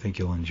like, but I think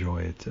you'll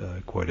enjoy it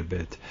quite a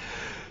bit.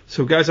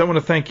 So, guys, I want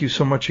to thank you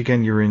so much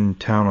again. You're in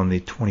town on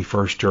the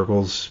 21st,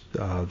 Jurgles,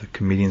 the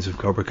comedians of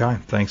Cobra Kai.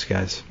 Thanks,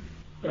 guys.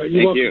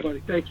 You're welcome, buddy.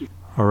 Thank you.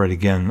 All right,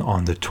 again,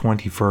 on the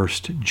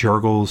 21st,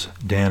 Jurgles,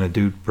 Dan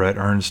Adut, Brett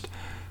Ernst.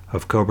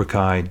 of Cobra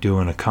Kai,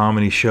 doing a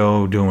comedy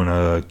show, doing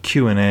a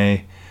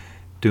Q&A,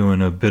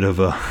 doing a bit of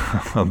a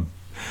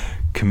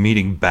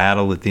comedic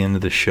battle at the end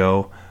of the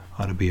show.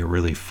 Ought to be a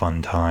really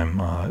fun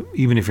time.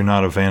 Even if you're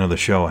not a fan of the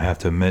show, I have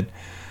to admit,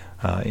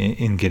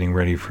 in getting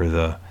ready for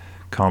the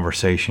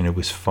conversation, it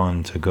was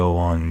fun to go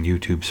on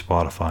YouTube,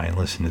 Spotify, and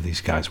listen to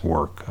these guys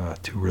work.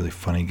 Two really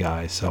funny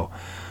guys. So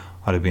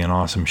ought to be an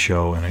awesome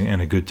show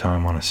and a good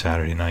time on a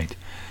Saturday night.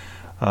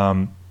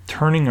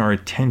 Turning our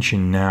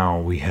attention now,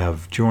 we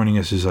have joining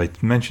us, as I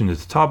mentioned at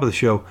the top of the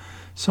show,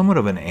 somewhat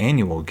of an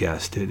annual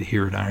guest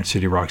here at Iron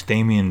City Rocks,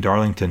 Damien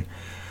Darlington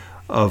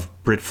of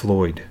Brit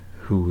Floyd,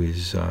 who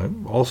is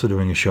also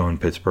doing a show in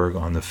Pittsburgh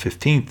on the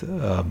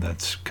 15th.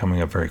 That's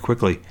coming up very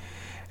quickly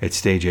at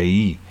Stage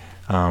AE.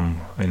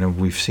 I know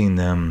we've seen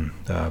them,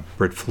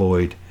 Brit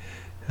Floyd,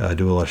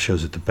 do a lot of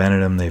shows at the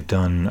Benedum. They've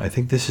done, I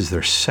think this is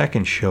their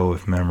second show,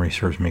 if memory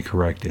serves me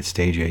correct, at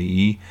Stage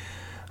AE.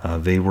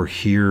 They were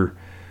here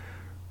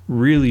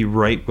really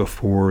right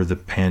before the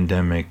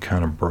pandemic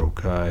kind of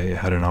broke. I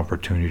had an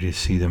opportunity to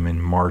see them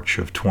in March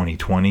of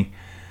 2020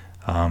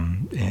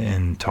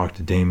 and talk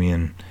to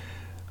Damien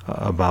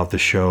about the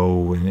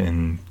show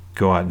and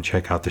go out and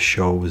check out the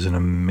show. It was an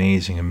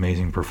amazing,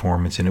 amazing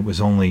performance, and it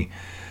was only,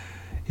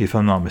 if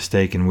I'm not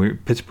mistaken,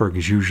 Pittsburgh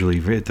is usually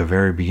at the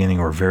very beginning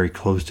or very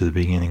close to the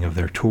beginning of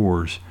their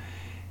tours,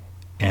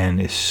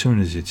 and as soon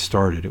as it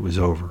started, it was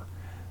over.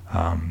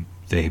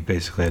 They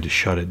basically had to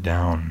shut it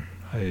down.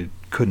 It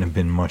couldn't have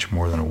been much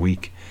more than a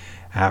week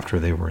after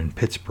they were in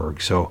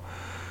Pittsburgh. So,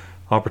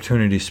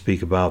 opportunity to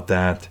speak about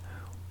that.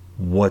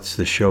 What's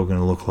the show going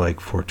to look like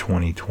for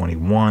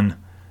 2021?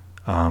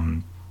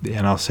 And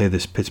I'll say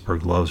this,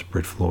 Pittsburgh loves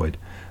Brit Floyd.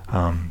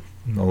 A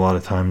lot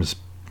of times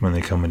when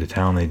they come into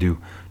town, they do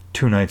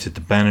 2 nights at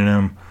the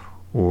Benedum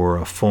or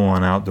a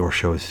full-on outdoor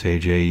show at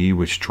Stage AE,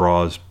 which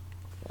draws,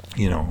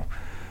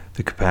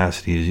 the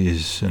capacity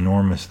is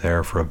enormous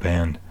there for a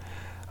band,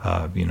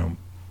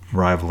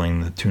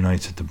 rivaling the 2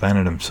 nights at the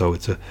Benedum. So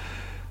it's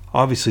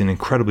obviously an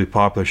incredibly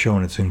popular show,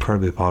 and it's an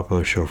incredibly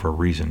popular show for a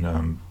reason.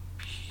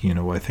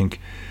 I think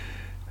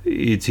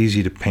it's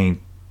easy to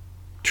paint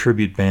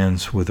tribute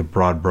bands with a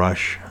broad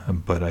brush,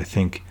 but I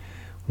think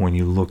when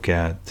you look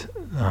at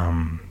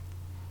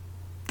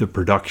the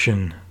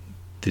production,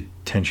 the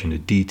attention to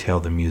detail,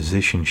 the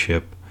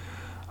musicianship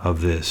of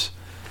this,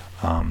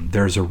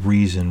 there's a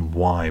reason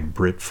why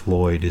Brit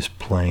Floyd is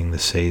playing the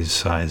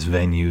size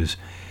venues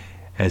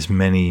as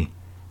many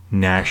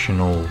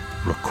national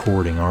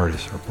recording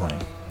artists are playing.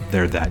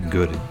 They're that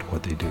good at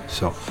what they do.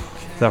 So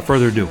without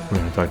further ado, we're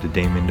going to talk to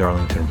Damien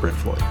Darlington and Brit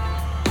Floyd.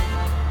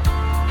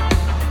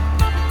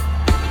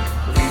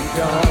 We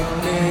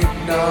don't need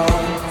no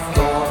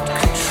thought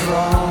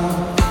control.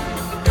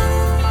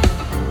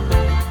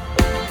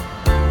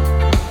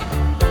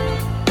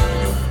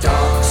 No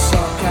dark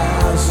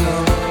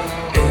sarcasm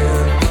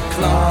in the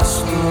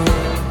classroom.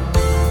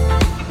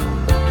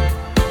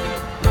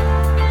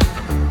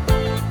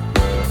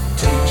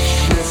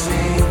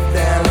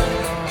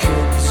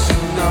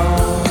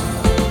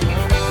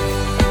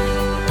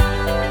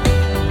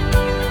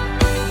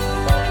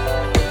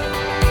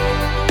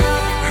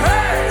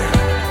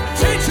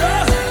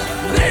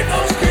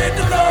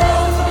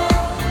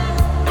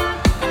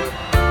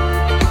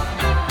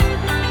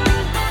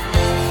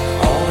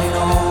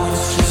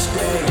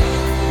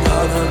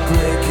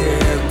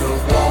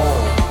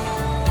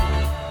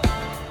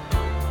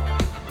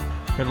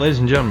 Ladies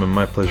and gentlemen,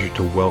 my pleasure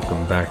to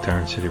welcome back to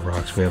Iron City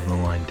Rocks. We have on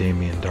the line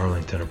Damien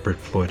Darlington of Brit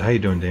Floyd. How you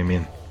doing,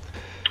 Damien?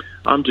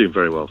 I'm doing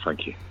very well,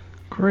 thank you.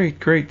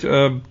 Great.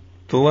 The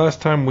last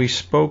time we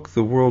spoke,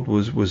 the world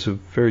was a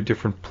very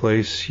different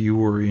place. You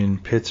were in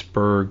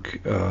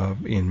Pittsburgh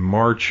in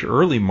March,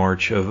 early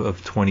March of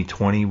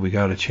 2020. We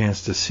got a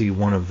chance to see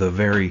one of the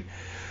very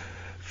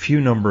few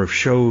number of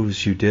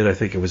shows you did. I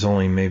think it was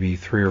only maybe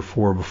 3 or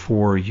 4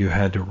 before you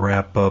had to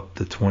wrap up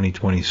the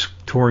 2020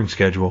 touring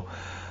schedule.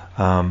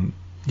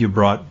 You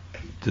brought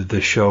the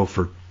show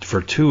for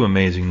 2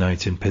 amazing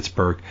nights in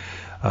Pittsburgh.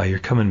 You're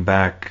coming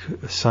back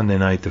Sunday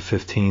night, the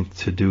 15th,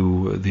 to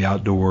do the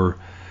outdoor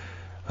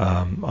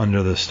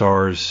Under the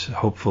Stars,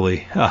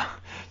 hopefully,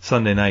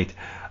 Sunday night.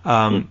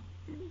 Can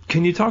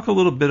you talk a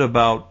little bit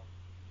about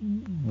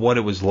what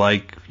it was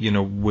like,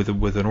 with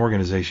an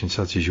organization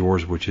such as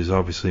yours, which is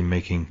obviously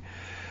making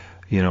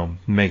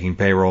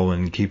payroll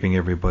and keeping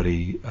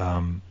everybody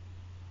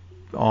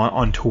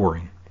on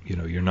touring?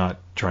 You're not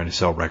trying to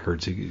sell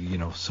records,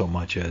 so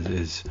much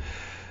as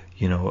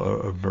a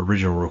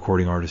original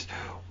recording artist.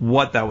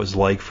 What that was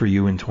like for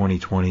you in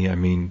 2020? I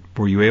mean,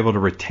 were you able to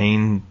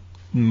retain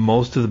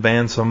most of the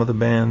band, some of the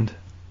band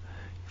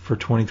for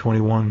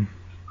 2021?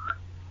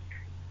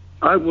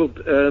 I will.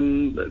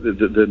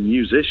 The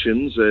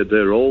musicians,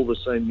 they're all the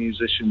same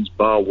musicians,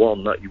 bar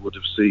one that you would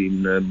have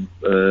seen,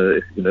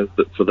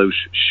 for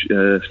those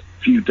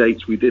few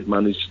dates we did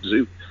manage to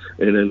do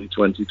in early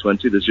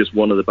 2020. There's just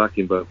one of the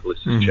backing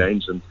vocalists has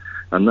changed,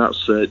 and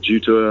that's due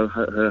to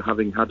her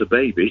having had a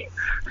baby.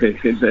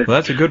 Well,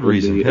 that's a good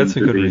reason. That's a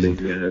good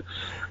reason.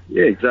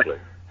 Yeah, exactly.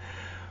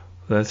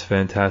 That's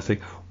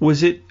fantastic.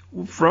 Was it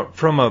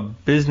From a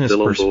business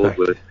still on board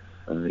perspective,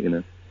 with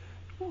it,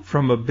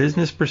 From a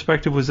business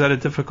perspective, was that a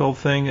difficult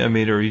thing? I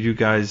mean, are you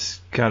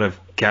guys kind of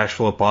cash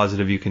flow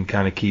positive? You can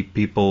kind of keep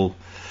people,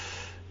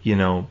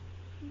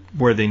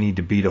 where they need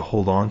to be to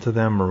hold on to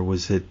them, or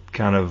was it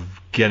kind of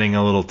getting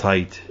a little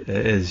tight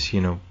as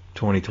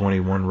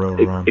 2021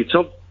 rode around?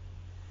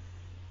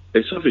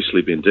 It's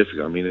obviously been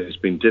difficult. I mean, it's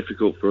been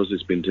difficult for us.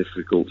 It's been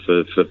difficult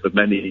for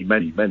many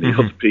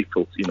other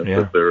people,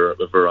 for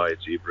a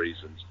variety of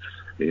reasons.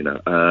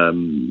 The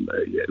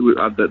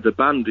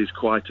band is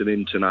quite an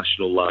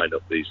international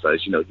lineup these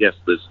days. Yes,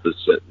 there's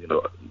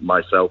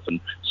myself and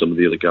some of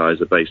the other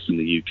guys are based in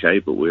the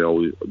UK, but we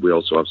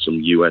also have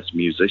some US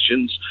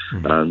musicians,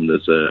 and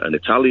there's an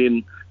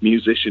Italian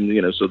musician.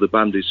 So the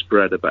band is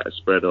spread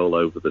all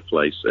over the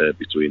place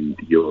between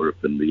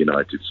Europe and the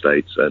United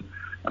States,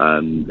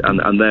 and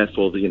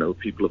therefore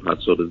people have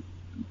had sort of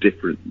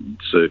different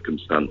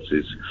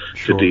circumstances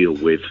to deal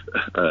with.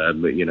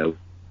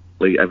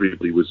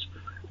 Everybody was.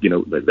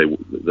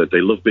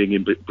 They love being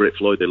in Brit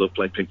Floyd. They love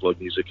playing Pink Floyd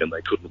music, and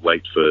they couldn't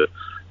wait for us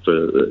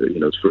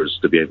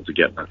to be able to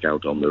get back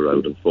out on the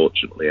road.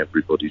 Unfortunately,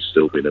 everybody's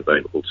still been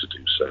available to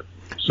do so.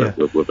 So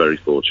we're very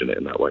fortunate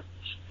in that way.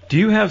 Do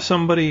you have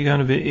somebody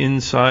kind of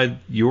inside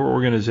your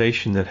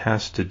organization that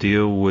has to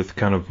deal with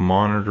kind of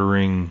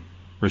monitoring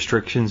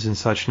restrictions and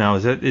such now?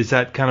 Is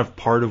that kind of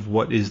part of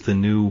what is the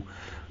new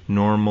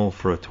normal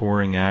for a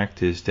touring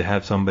act, is to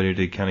have somebody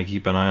to kind of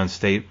keep an eye on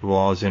state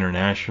laws,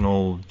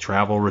 international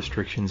travel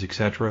restrictions,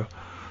 etc.?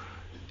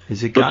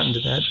 Has it gotten to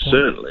that point?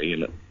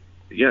 Certainly,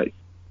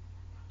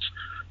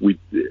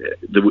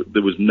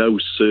 there was no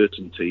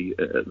certainty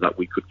that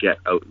we could get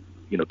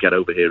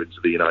over here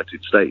into the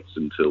United States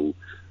until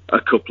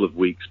a couple of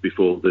weeks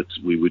before that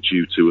we were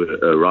due to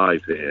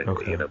arrive here.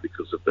 Okay.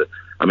 Because of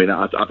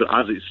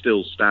as it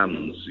still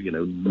stands,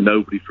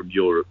 nobody from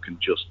Europe can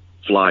just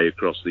fly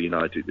across the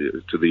United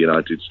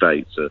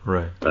States.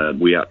 Right.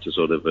 We had to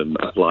sort of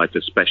apply for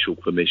special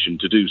permission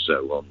to do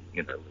so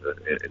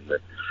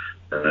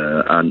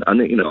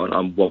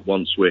and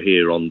once we're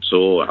here on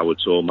tour, our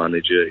tour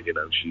manager,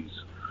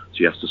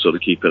 she has to sort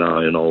of keep an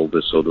eye on all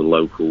the sort of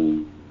local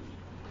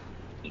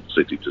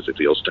city to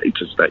city or state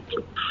to state,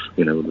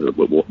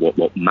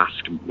 what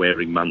mask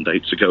wearing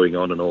mandates are going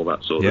on and all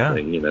that sort of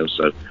thing,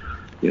 so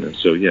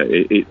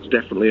it's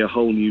definitely a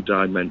whole new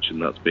dimension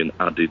that's been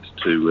added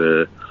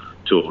to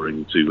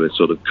touring to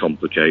sort of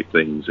complicate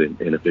things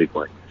in a big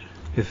way.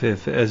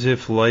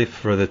 If life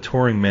for the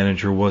touring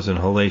manager wasn't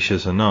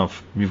hellacious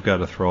enough, you've got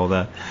to throw all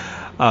that.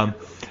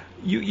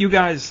 You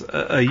guys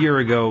a year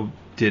ago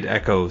did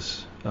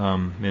Echoes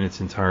in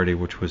its entirety,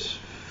 which was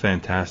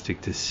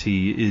fantastic to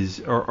see.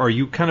 Are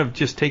you kind of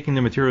just taking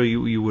the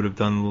material you would have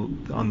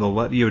done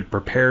you had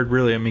prepared,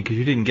 really? I mean, because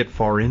you didn't get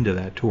far into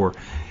that tour,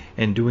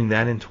 and doing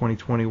that in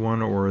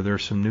 2021, or are there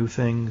some new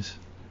things?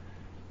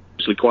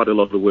 Obviously, quite a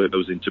lot of work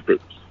goes into.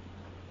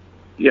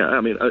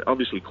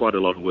 Obviously, quite a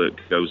lot of work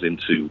goes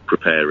into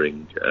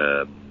preparing,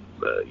 a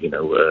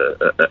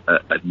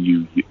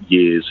New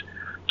Year's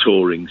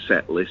touring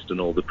set list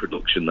and all the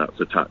production that's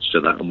attached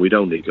to that. And we'd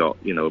only got,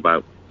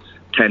 about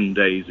 10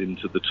 days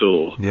into the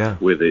tour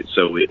with it,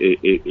 so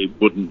it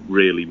wouldn't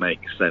really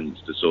make sense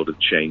to sort of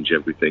change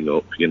everything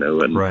up,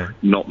 and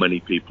not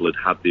many people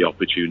had the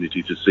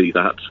opportunity to see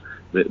that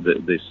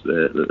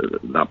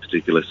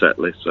particular set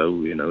list.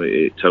 So,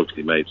 it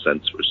totally made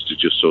sense for us to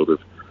just sort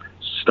of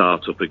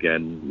start up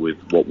again with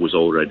what was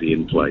already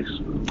in place.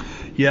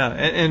 Yeah,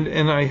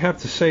 and I have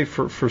to say,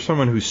 for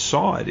someone who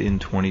saw it in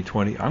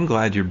 2020, I'm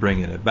glad you're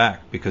bringing it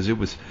back, because it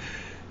was,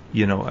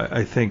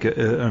 I think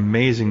an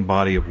amazing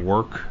body of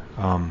work.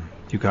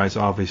 You guys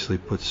obviously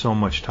put so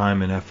much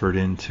time and effort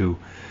into,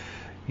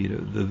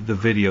 the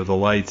video, the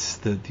lights,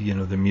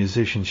 the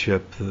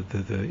musicianship,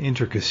 the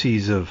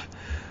intricacies of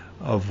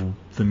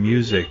the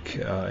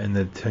music, and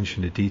the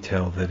attention to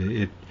detail,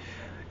 that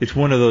it's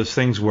one of those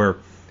things where,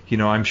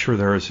 I'm sure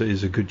there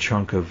is a good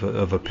chunk of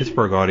a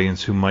Pittsburgh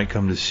audience who might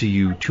come to see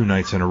you 2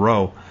 nights in a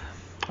row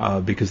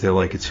because they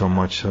like it so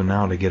much. So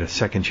now to get a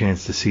second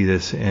chance to see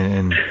this,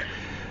 and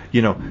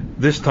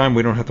this time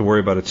we don't have to worry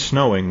about it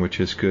snowing,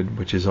 which is good,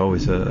 which is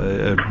always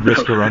a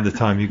risk around the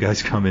time you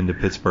guys come into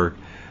Pittsburgh.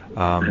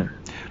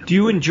 Do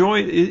you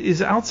enjoy,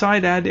 is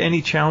outside add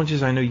any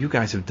challenges? I know you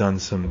guys have done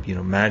some,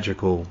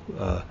 magical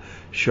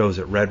shows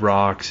at Red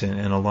Rocks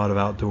and a lot of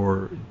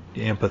outdoor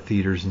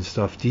amphitheaters and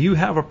stuff. Do you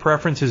have a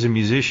preference as a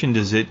musician?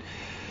 Does it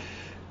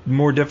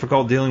more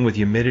difficult dealing with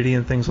humidity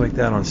and things like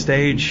that on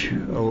stage,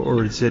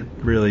 or is it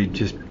really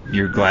just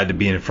you're glad to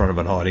be in front of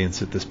an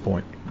audience at this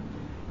point?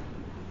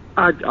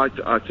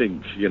 I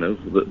think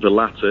the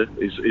latter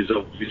is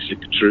obviously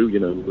true.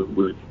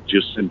 We're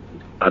just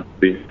had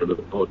been in front of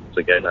the audience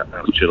again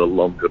after a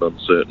long and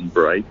uncertain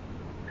break.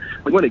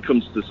 And when it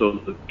comes to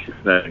sort of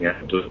comparing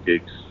outdoor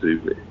gigs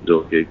to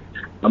indoor gigs,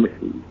 I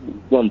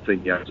mean, one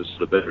thing you have to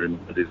sort of bear in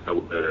mind is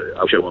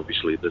our show,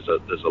 obviously, there's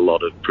a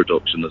lot of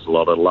production, there's a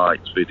lot of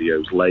lights,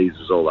 videos,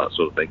 lasers, all that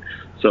sort of thing.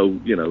 So,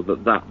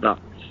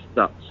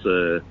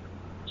 that's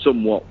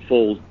somewhat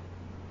falls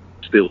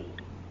still.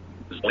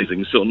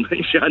 blazing sun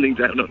shining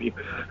down on you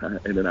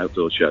in an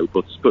outdoor show.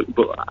 But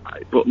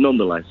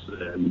nonetheless,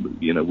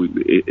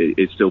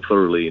 it's still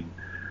thoroughly.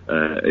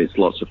 It's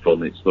lots of fun.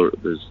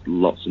 There's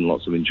lots and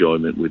lots of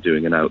enjoyment. We're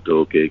doing an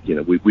outdoor gig.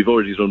 We've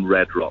already done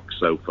Red Rock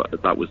so far.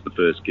 That was the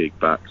first gig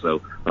back,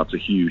 so that's a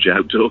huge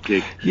outdoor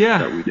gig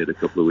that we did a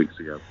couple of weeks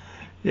ago.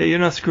 Yeah, you're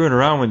not screwing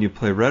around when you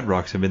play Red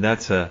Rocks. I mean,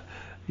 that's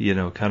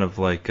kind of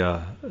like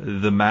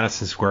the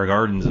Madison Square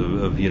Gardens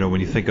of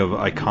when you think of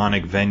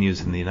iconic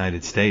venues in the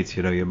United States.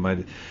 You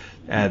might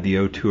add the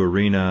O2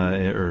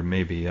 Arena or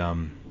maybe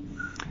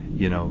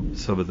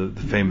some of the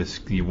famous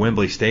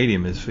Wembley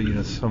Stadium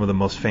is some of the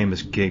most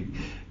famous gigs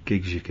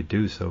you could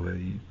do. So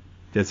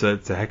it's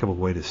a heck of a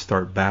way to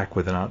start back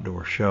with an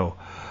outdoor show.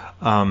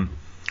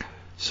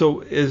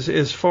 So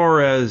as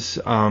far as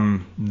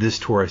this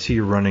tour, I see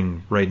you're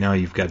running right now.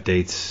 You've got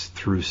dates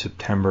through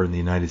September in the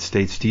United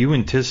States. Do you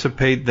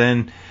anticipate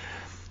then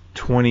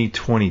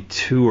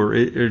 2022, or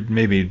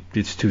maybe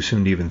it's too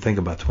soon to even think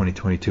about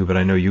 2022, but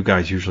I know you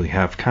guys usually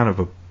have kind of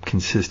a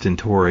consistent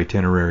tour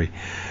itinerary.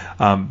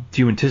 Do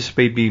you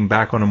anticipate being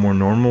back on a more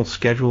normal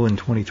schedule in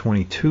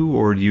 2022,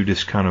 or do you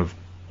just kind of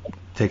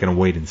taking a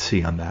wait and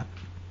see on that?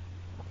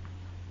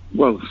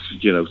 Well,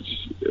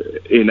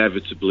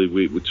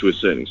 inevitably, to a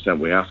certain extent,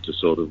 we have to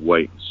sort of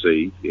wait and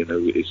see.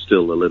 It's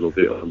still a little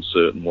bit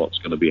uncertain what's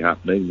going to be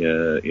happening,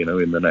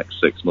 in the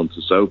next 6 months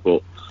or so.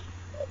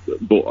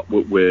 But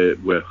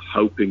we're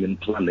hoping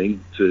and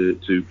planning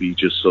to be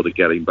just sort of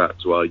getting back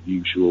to our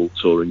usual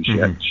touring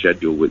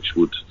schedule, which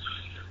would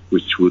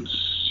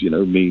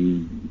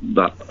mean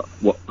that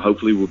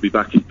hopefully we'll be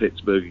back in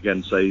Pittsburgh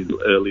again, say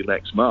early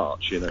next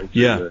March.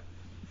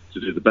 To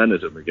do the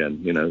Benedum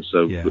again,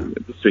 So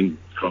the thing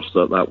crossed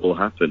that will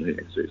happen.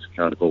 It's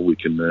kind of all we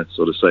can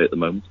sort of say at the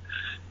moment.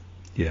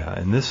 Yeah,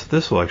 and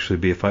this will actually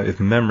be, if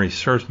memory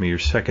serves me, your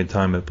second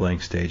time at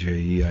Blank Stage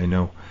AE. I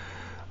know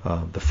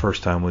the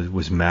first time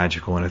was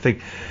magical, and I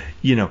think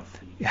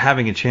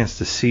having a chance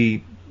to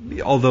see,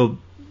 although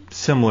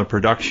similar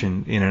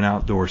production in an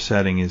outdoor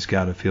setting has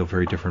got to feel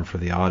very different for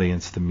the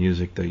audience. The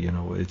music,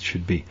 it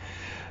should be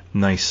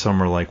nice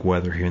summer-like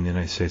weather here in the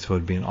United States, so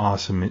it'd be an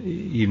awesome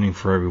evening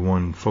for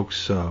everyone.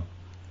 Folks,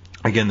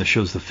 again, the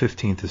show's the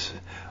 15th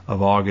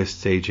of August,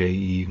 Stage AE.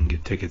 You can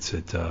get tickets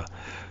at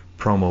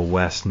Promo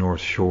West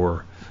North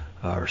Shore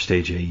or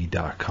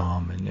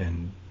StageAE.com.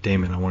 And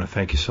Damon, I want to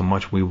thank you so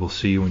much. We will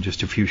see you in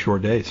just a few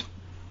short days.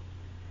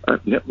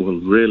 Well,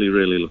 really,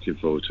 really looking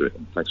forward to it.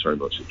 Thanks very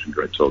much. It's been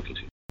great talking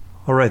to you.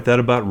 All right, that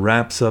about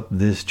wraps up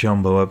this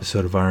jumbo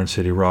episode of Iron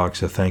City Rocks.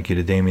 So thank you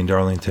to Damien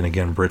Darlington.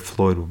 Again, Britt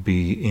Floyd will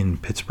be in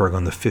Pittsburgh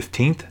on the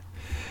 15th.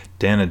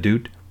 Dana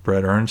Doot,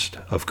 Brett Ernst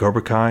of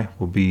Cobra Kai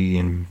will be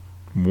in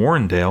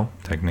Warrendale,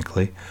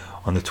 technically,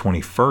 on the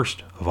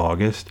 21st of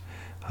August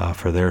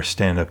for their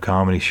stand-up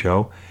comedy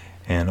show.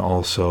 And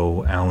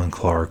also Alan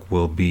Clark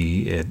will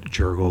be at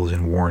Jurgles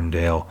in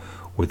Warrendale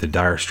with the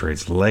Dire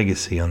Straits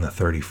Legacy on the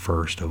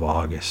 31st of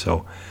August.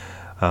 So,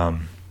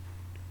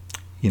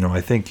 I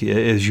think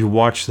as you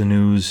watch the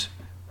news,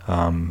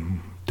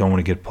 don't want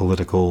to get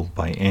political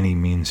by any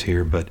means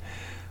here, but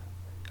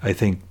I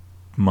think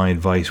my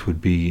advice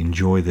would be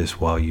enjoy this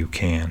while you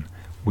can.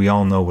 We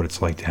all know what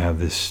it's like to have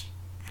this,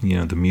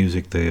 the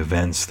music, the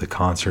events, the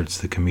concerts,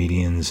 the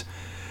comedians,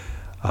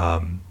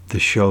 the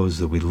shows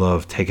that we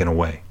love taken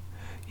away.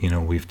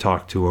 We've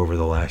talked to over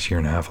the last year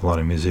and a half a lot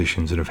of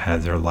musicians that have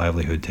had their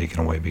livelihood taken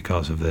away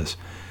because of this.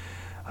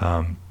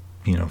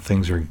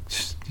 Things are,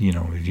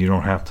 you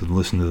don't have to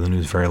listen to the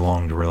news very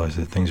long to realize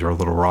that things are a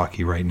little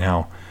rocky right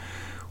now.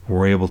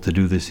 We're able to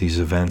do this. These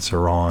events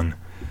are on,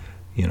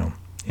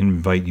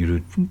 invite you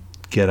to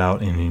get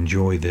out and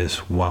enjoy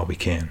this while we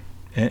can.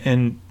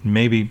 And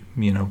maybe,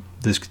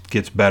 this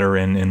gets better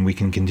and we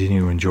can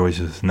continue to enjoy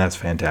this, and that's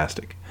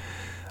fantastic.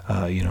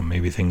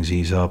 Maybe things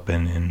ease up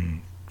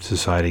and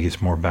society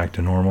gets more back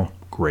to normal.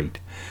 Great.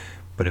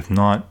 But if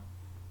not,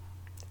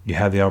 you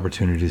have the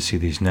opportunity to see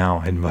these now.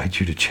 I invite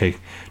you to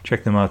check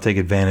them out, take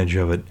advantage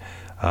of it.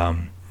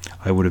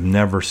 I would have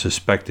never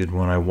suspected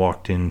when I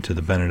walked into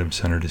the Benedum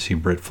Center to see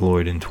Britt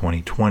Floyd in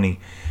 2020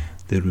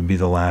 that it would be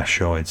the last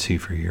show I'd see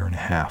for a year and a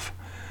half.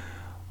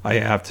 I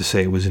have to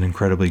say it was an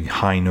incredibly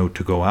high note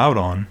to go out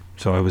on,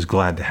 so I was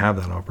glad to have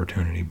that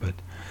opportunity. But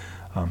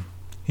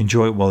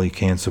enjoy it while you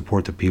can.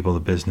 Support the people, the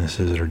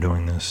businesses that are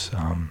doing this,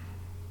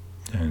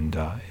 and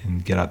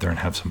get out there and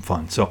have some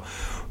fun. So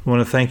I want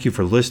to thank you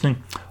for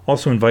listening.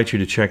 Also invite you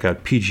to check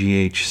out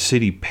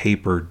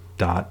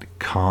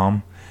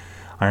pghcitypaper.com.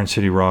 Iron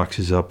City Rocks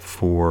is up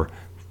for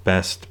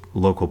Best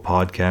Local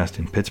Podcast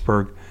in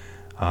Pittsburgh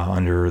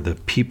under the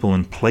People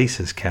and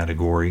Places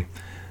category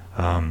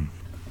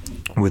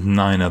with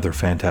 9 other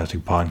fantastic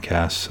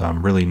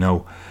podcasts. Really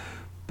no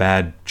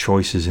bad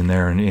choices in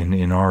there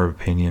in our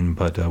opinion,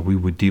 but we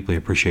would deeply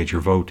appreciate your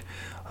vote.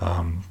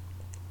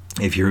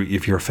 If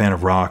you're a fan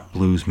of rock,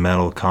 blues,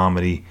 metal,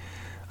 comedy,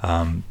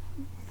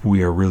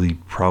 we are really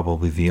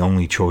probably the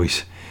only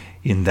choice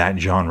in that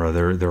genre.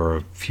 There are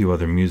a few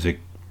other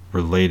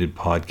music-related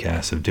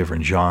podcasts of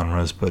different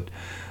genres, but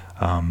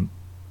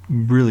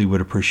really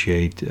would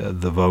appreciate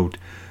the vote.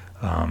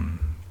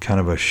 kind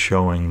of a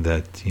showing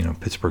that,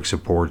 Pittsburgh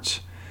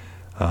supports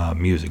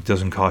music.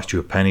 Doesn't cost you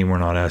a penny. We're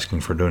not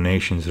asking for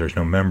donations. There's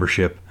no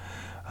membership.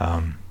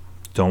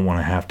 Don't want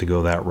to have to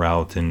go that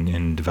route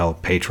and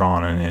develop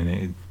Patreon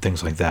and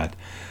things like that.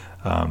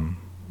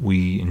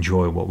 We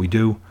enjoy what we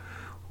do.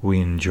 We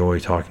enjoy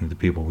talking to the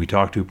people we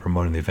talk to,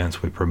 promoting the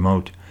events we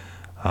promote,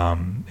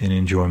 and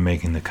enjoy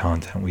making the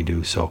content we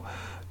do. So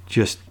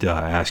just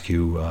ask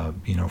you,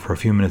 for a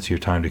few minutes of your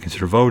time to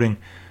consider voting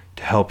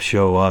to help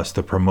show us,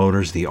 the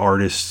promoters, the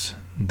artists,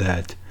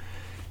 that,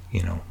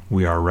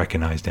 we are a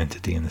recognized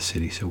entity in the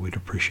city. So we'd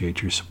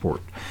appreciate your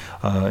support.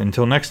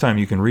 Until next time,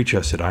 you can reach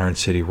us at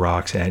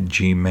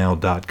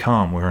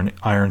ironcityrocks@gmail.com. We're on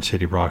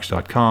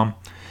ironcityrocks.com.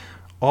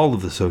 All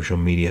of the social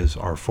medias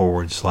are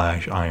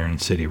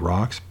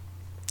 /IronCityRocks.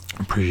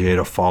 Appreciate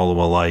a follow,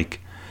 a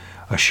like,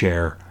 a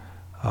share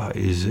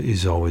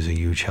is always a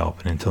huge help.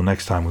 And until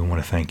next time, we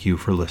want to thank you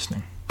for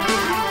listening.